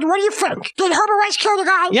 Dad, what do you think? Did Herbert West kill the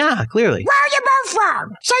guy? Yeah, clearly. Well, you're both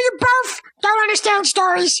wrong. So you both don't understand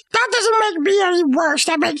stories. That doesn't make me any worse.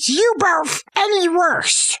 That makes you both any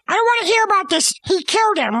worse. I don't want to hear about this. He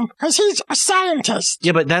killed him because he's a scientist.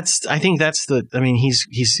 Yeah, but I think that's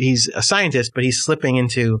he's a scientist, but he's slipping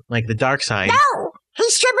into, like, the dark side. No!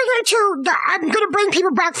 He's slipping into I'm going to bring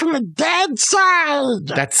people back from the dead side.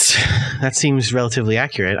 That seems relatively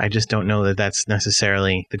accurate. I just don't know that that's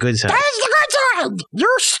necessarily the good side. That is the good side!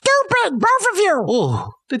 You're stupid, both of you!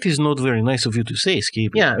 Oh, that is not very nice of you to say,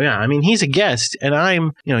 Skip. Yeah, I mean, he's a guest, and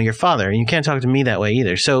I'm, your father, and you can't talk to me that way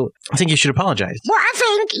either, so I think you should apologize. Well, I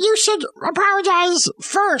think you should apologize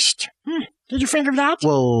first. Did you think of that?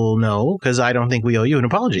 Well, no, because I don't think we owe you an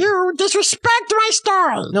apology. You disrespect my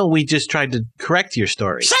story. No, we just tried to correct your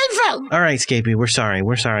story. Same thing. All right, Scapy, we're sorry.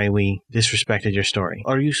 We're sorry we disrespected your story.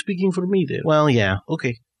 Are you speaking for me, then? Well, yeah,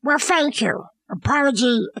 okay. Well, thank you.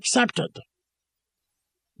 Apology accepted.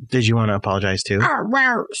 Did you want to apologize, too? Oh,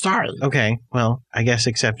 well, sorry. Okay, well, I guess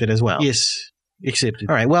accepted as well. Yes. Accepted.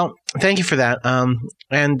 All right, well, thank you for that.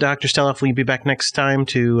 And Dr. Steloff, will you be back next time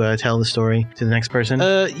to tell the story to the next person?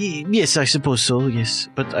 Yes, I suppose so, yes.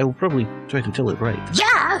 But I will probably try to tell it right.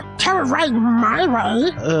 Yeah, tell it right my way.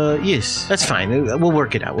 Yes, that's fine. We'll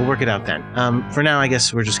work it out. We'll work it out then. For now, I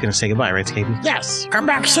guess we're just going to say goodbye, right, Scapy? Yes, come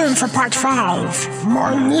back soon for part 5.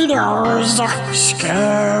 More needles.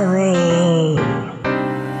 Scary.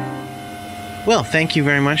 Well, thank you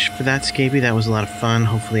very much for that, Scapy. That was a lot of fun.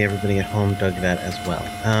 Hopefully everybody at home dug that as well.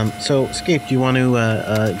 So, Scape, do you want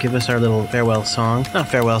to give us our little farewell song? Not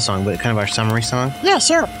farewell song, but kind of our summary song? Yeah,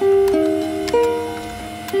 sure.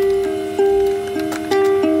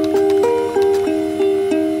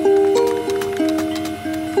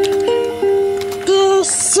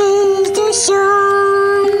 This is the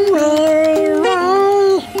song where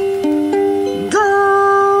I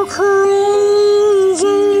go crazy.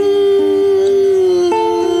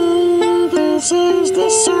 This is the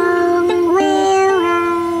song where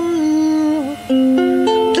I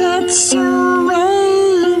get so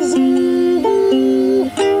lazy.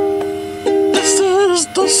 This is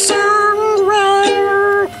the song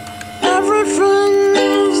where everything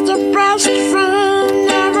is the best friend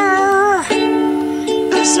ever.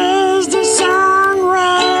 This is the song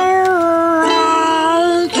where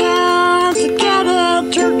I can't get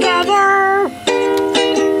it together.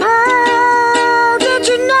 Oh, did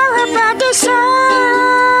you know about this song?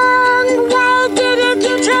 Why didn't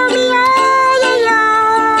you tell me all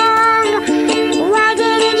along? Why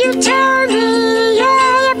didn't you tell me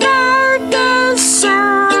all about this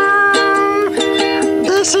song?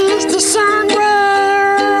 This is the song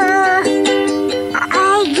where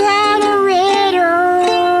I get a little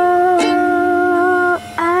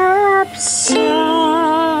upset.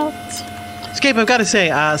 Scape, I've got to say,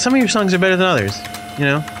 some of your songs are better than others. You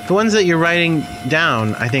know? The ones that you're writing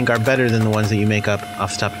down, I think, are better than the ones that you make up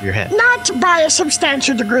off the top of your head. Not by a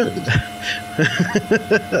substantial degree.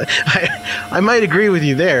 I might agree with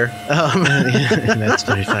you there. That's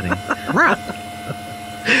very funny. What?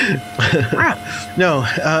 No.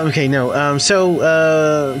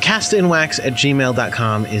 So,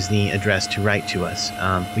 castinwax@gmail.com is the address to write to us.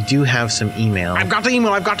 We do have some email. I've got the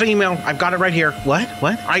email. I've got it right here. What?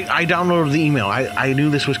 I downloaded the email. I knew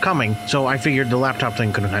this was coming, so I figured the laptop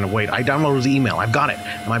thing couldn't kind of wait. I downloaded the email. I've got it,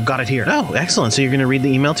 and I've got it here. Oh, excellent. So you're going to read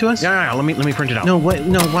the email to us? Yeah. Let me print it out. No, what?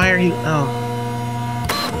 No, why are you? Oh,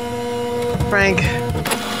 Frank.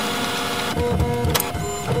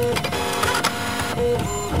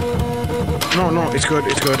 No, it's good.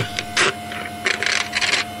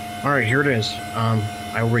 All right, here it is.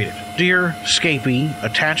 I'll read it. Dear Scapy,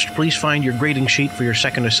 attached, please find your grading sheet for your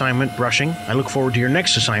second assignment, brushing. I look forward to your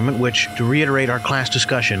next assignment, which, to reiterate our class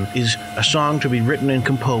discussion, is a song to be written and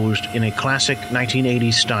composed in a classic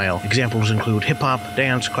 1980s style. Examples include hip-hop,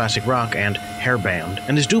 dance, classic rock, and hair band,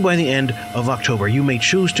 and is due by the end of October. You may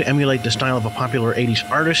choose to emulate the style of a popular 80s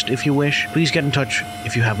artist if you wish. Please get in touch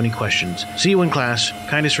if you have any questions. See you in class.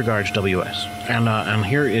 Kindest regards, WS. And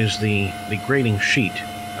here is the grading sheet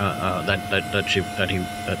that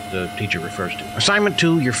the teacher refers to. Assignment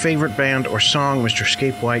 2, your favorite band or song, Mr.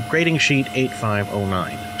 Scape White, grading sheet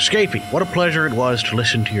 8509. Scapey, what a pleasure it was to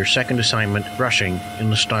listen to your second assignment, brushing, in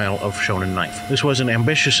the style of Shonen Knife. This was an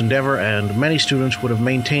ambitious endeavor, and many students would have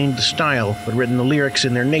maintained the style, but written the lyrics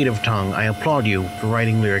in their native tongue. I applaud you for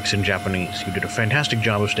writing lyrics in Japanese. You did a fantastic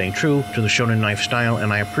job of staying true to the Shonen Knife style,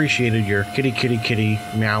 and I appreciated your kitty kitty kitty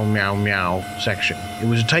meow meow meow section. It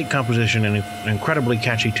was a tight composition and an incredibly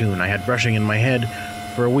catchy tune. I had brushing in my head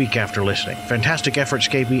for a week after listening. Fantastic effort,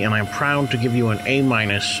 Scapey, and I'm proud to give you an A-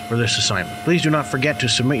 for this assignment. Please do not forget to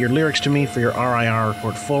submit your lyrics to me for your RIR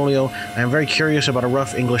portfolio. I am very curious about a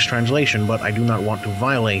rough English translation, but I do not want to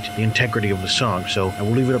violate the integrity of the song, so I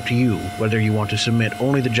will leave it up to you whether you want to submit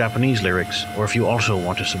only the Japanese lyrics or if you also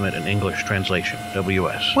want to submit an English translation.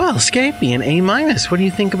 WS. Well, Scapey, an A-. What do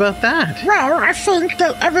you think about that? Well, I think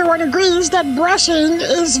that everyone agrees that brushing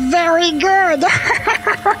is very good.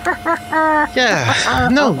 Yeah.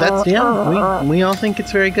 No, that's, we all think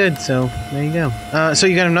it's very good, so there you go. So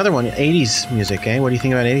you got another one, 80s music, eh? What do you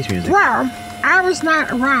think about 80s music? Well, I was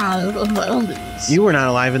not alive in the 80s. You were not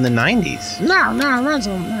alive in the 90s? No, I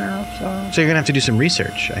wasn't, no. So you're going to have to do some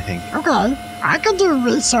research, I think. Okay, I could do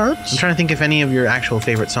research. I'm trying to think if any of your actual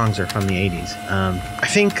favorite songs are from the 80s. I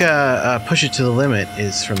think Push It to the Limit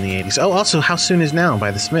is from the 80s. Oh, also, How Soon Is Now by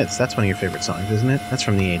the Smiths. That's one of your favorite songs, isn't it? That's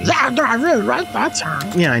from the 80s. Yeah, no, I really like that song.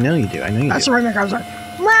 Yeah, I know you do. That's the one that goes like,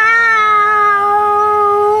 wow!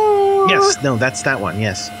 Yes, no, that's that one,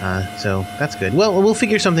 yes. So that's good. Well, we'll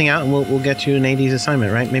figure something out, and we'll get you an 80s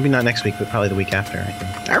assignment, right? Maybe not next week, but probably the week after, I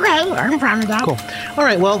think. Okay, I'm fine with that. Cool. All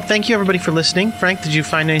right, well, thank you, everybody, for listening. Frank, did you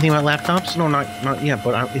find anything about laptops? No, not yet,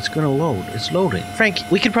 but it's going to load. It's loading. Frank,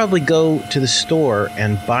 we could probably go to the store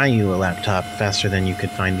and buy you a laptop faster than you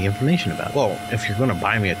could find the information about it. Well, if you're going to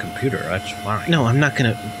buy me a computer, that's fine. No, I'm not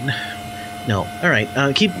going to... No. All right.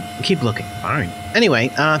 Keep looking. Fine. Anyway,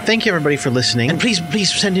 thank you everybody for listening, and please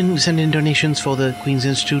send in donations for the Queen's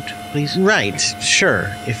Institute, please. Right. Sure.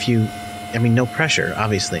 No pressure,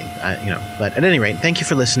 obviously. But at any rate, thank you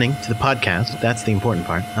for listening to the podcast. That's the important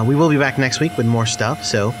part. We will be back next week with more stuff,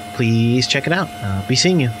 so please check it out. Be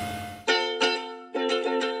seeing you.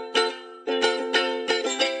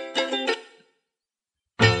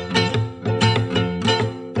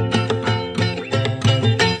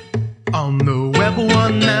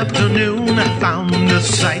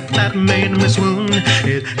 Sight that made me swoon.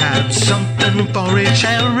 It had something for each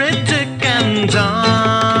heretic and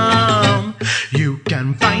Tom. You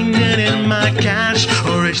can find it in my cache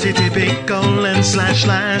or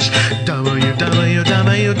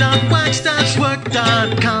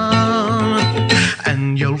http://www.wax-work.com,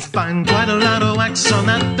 and you'll find quite a lot of wax on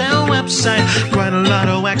that their website. Quite a lot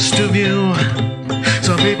of wax to view.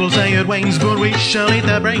 Some people say it wanes, but we shall eat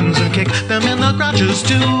their brains and kick them in the crotches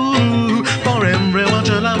too. For everyone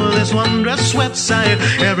to love this wondrous website,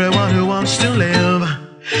 everyone who wants to live.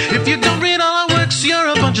 If you don't read all our works, you're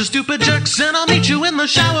a bunch of stupid jerks, and I'll meet you in the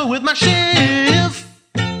shower with my shiv.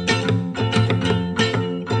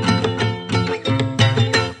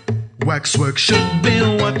 Waxwork should be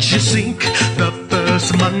what you seek the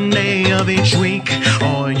first Monday of each week,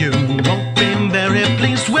 or you won't be very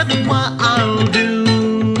pleased with what I'll do.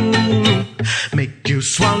 Make you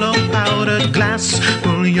swallow powdered glass,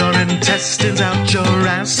 pull your intestines out your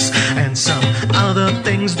ass, and some other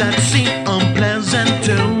things that seem unpleasant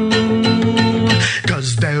too.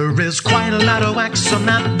 'Cause there is quite a lot of wax on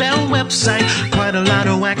that their website, quite a lot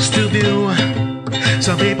of wax to view.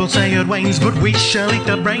 Some people say it wanes, but we shall eat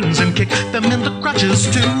their brains and kick them in the crotches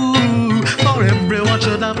too. for everyone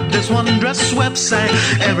should love this wondrous website.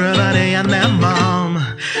 Everybody and their mom.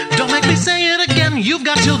 Don't make me say it again. You've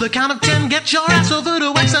got till the count of 10. Get your ass over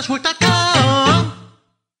to accesswork.com.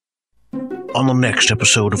 On the next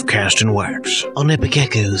episode of Cast in Wax. On Epic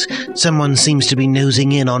Echoes, someone seems to be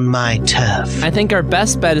nosing in on my turf. I think our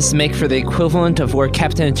best bet is to make for the equivalent of where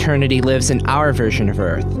Captain Eternity lives in our version of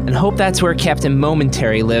Earth, and hope that's where Captain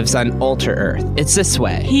Momentary lives on Alter Earth. It's this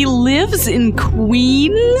way. He lives in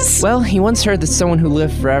Queens? Well, he once heard that someone who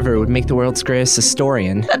lived forever would make the world's greatest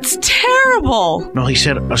historian. That's terrible! No, he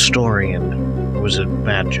said Astorian. It was a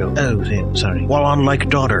bad joke. Oh, yeah, sorry. While on Like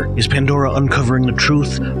Daughter, is Pandora uncovering the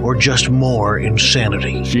truth or just more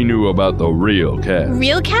insanity? She knew about the real Cask.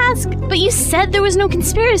 Real Cask? But you said there was no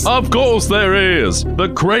conspiracy. Of course there is! The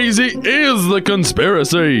crazy is the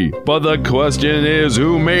conspiracy! But the question is,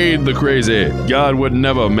 who made the crazy? God would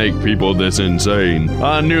never make people this insane.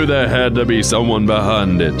 I knew there had to be someone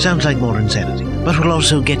behind it. Sounds like more insanity. But we'll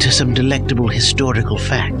also get to some delectable historical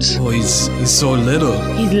facts. Oh, he's so little.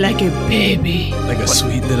 He's like a baby. Like a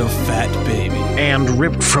sweet little fat baby. And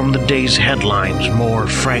ripped from the day's headlines, more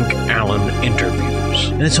Frank Allen interviews.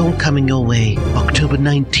 And it's all coming your way October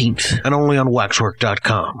 19th, and only on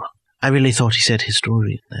waxwork.com. I really thought he said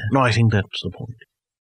historian there. No, I think that's the point.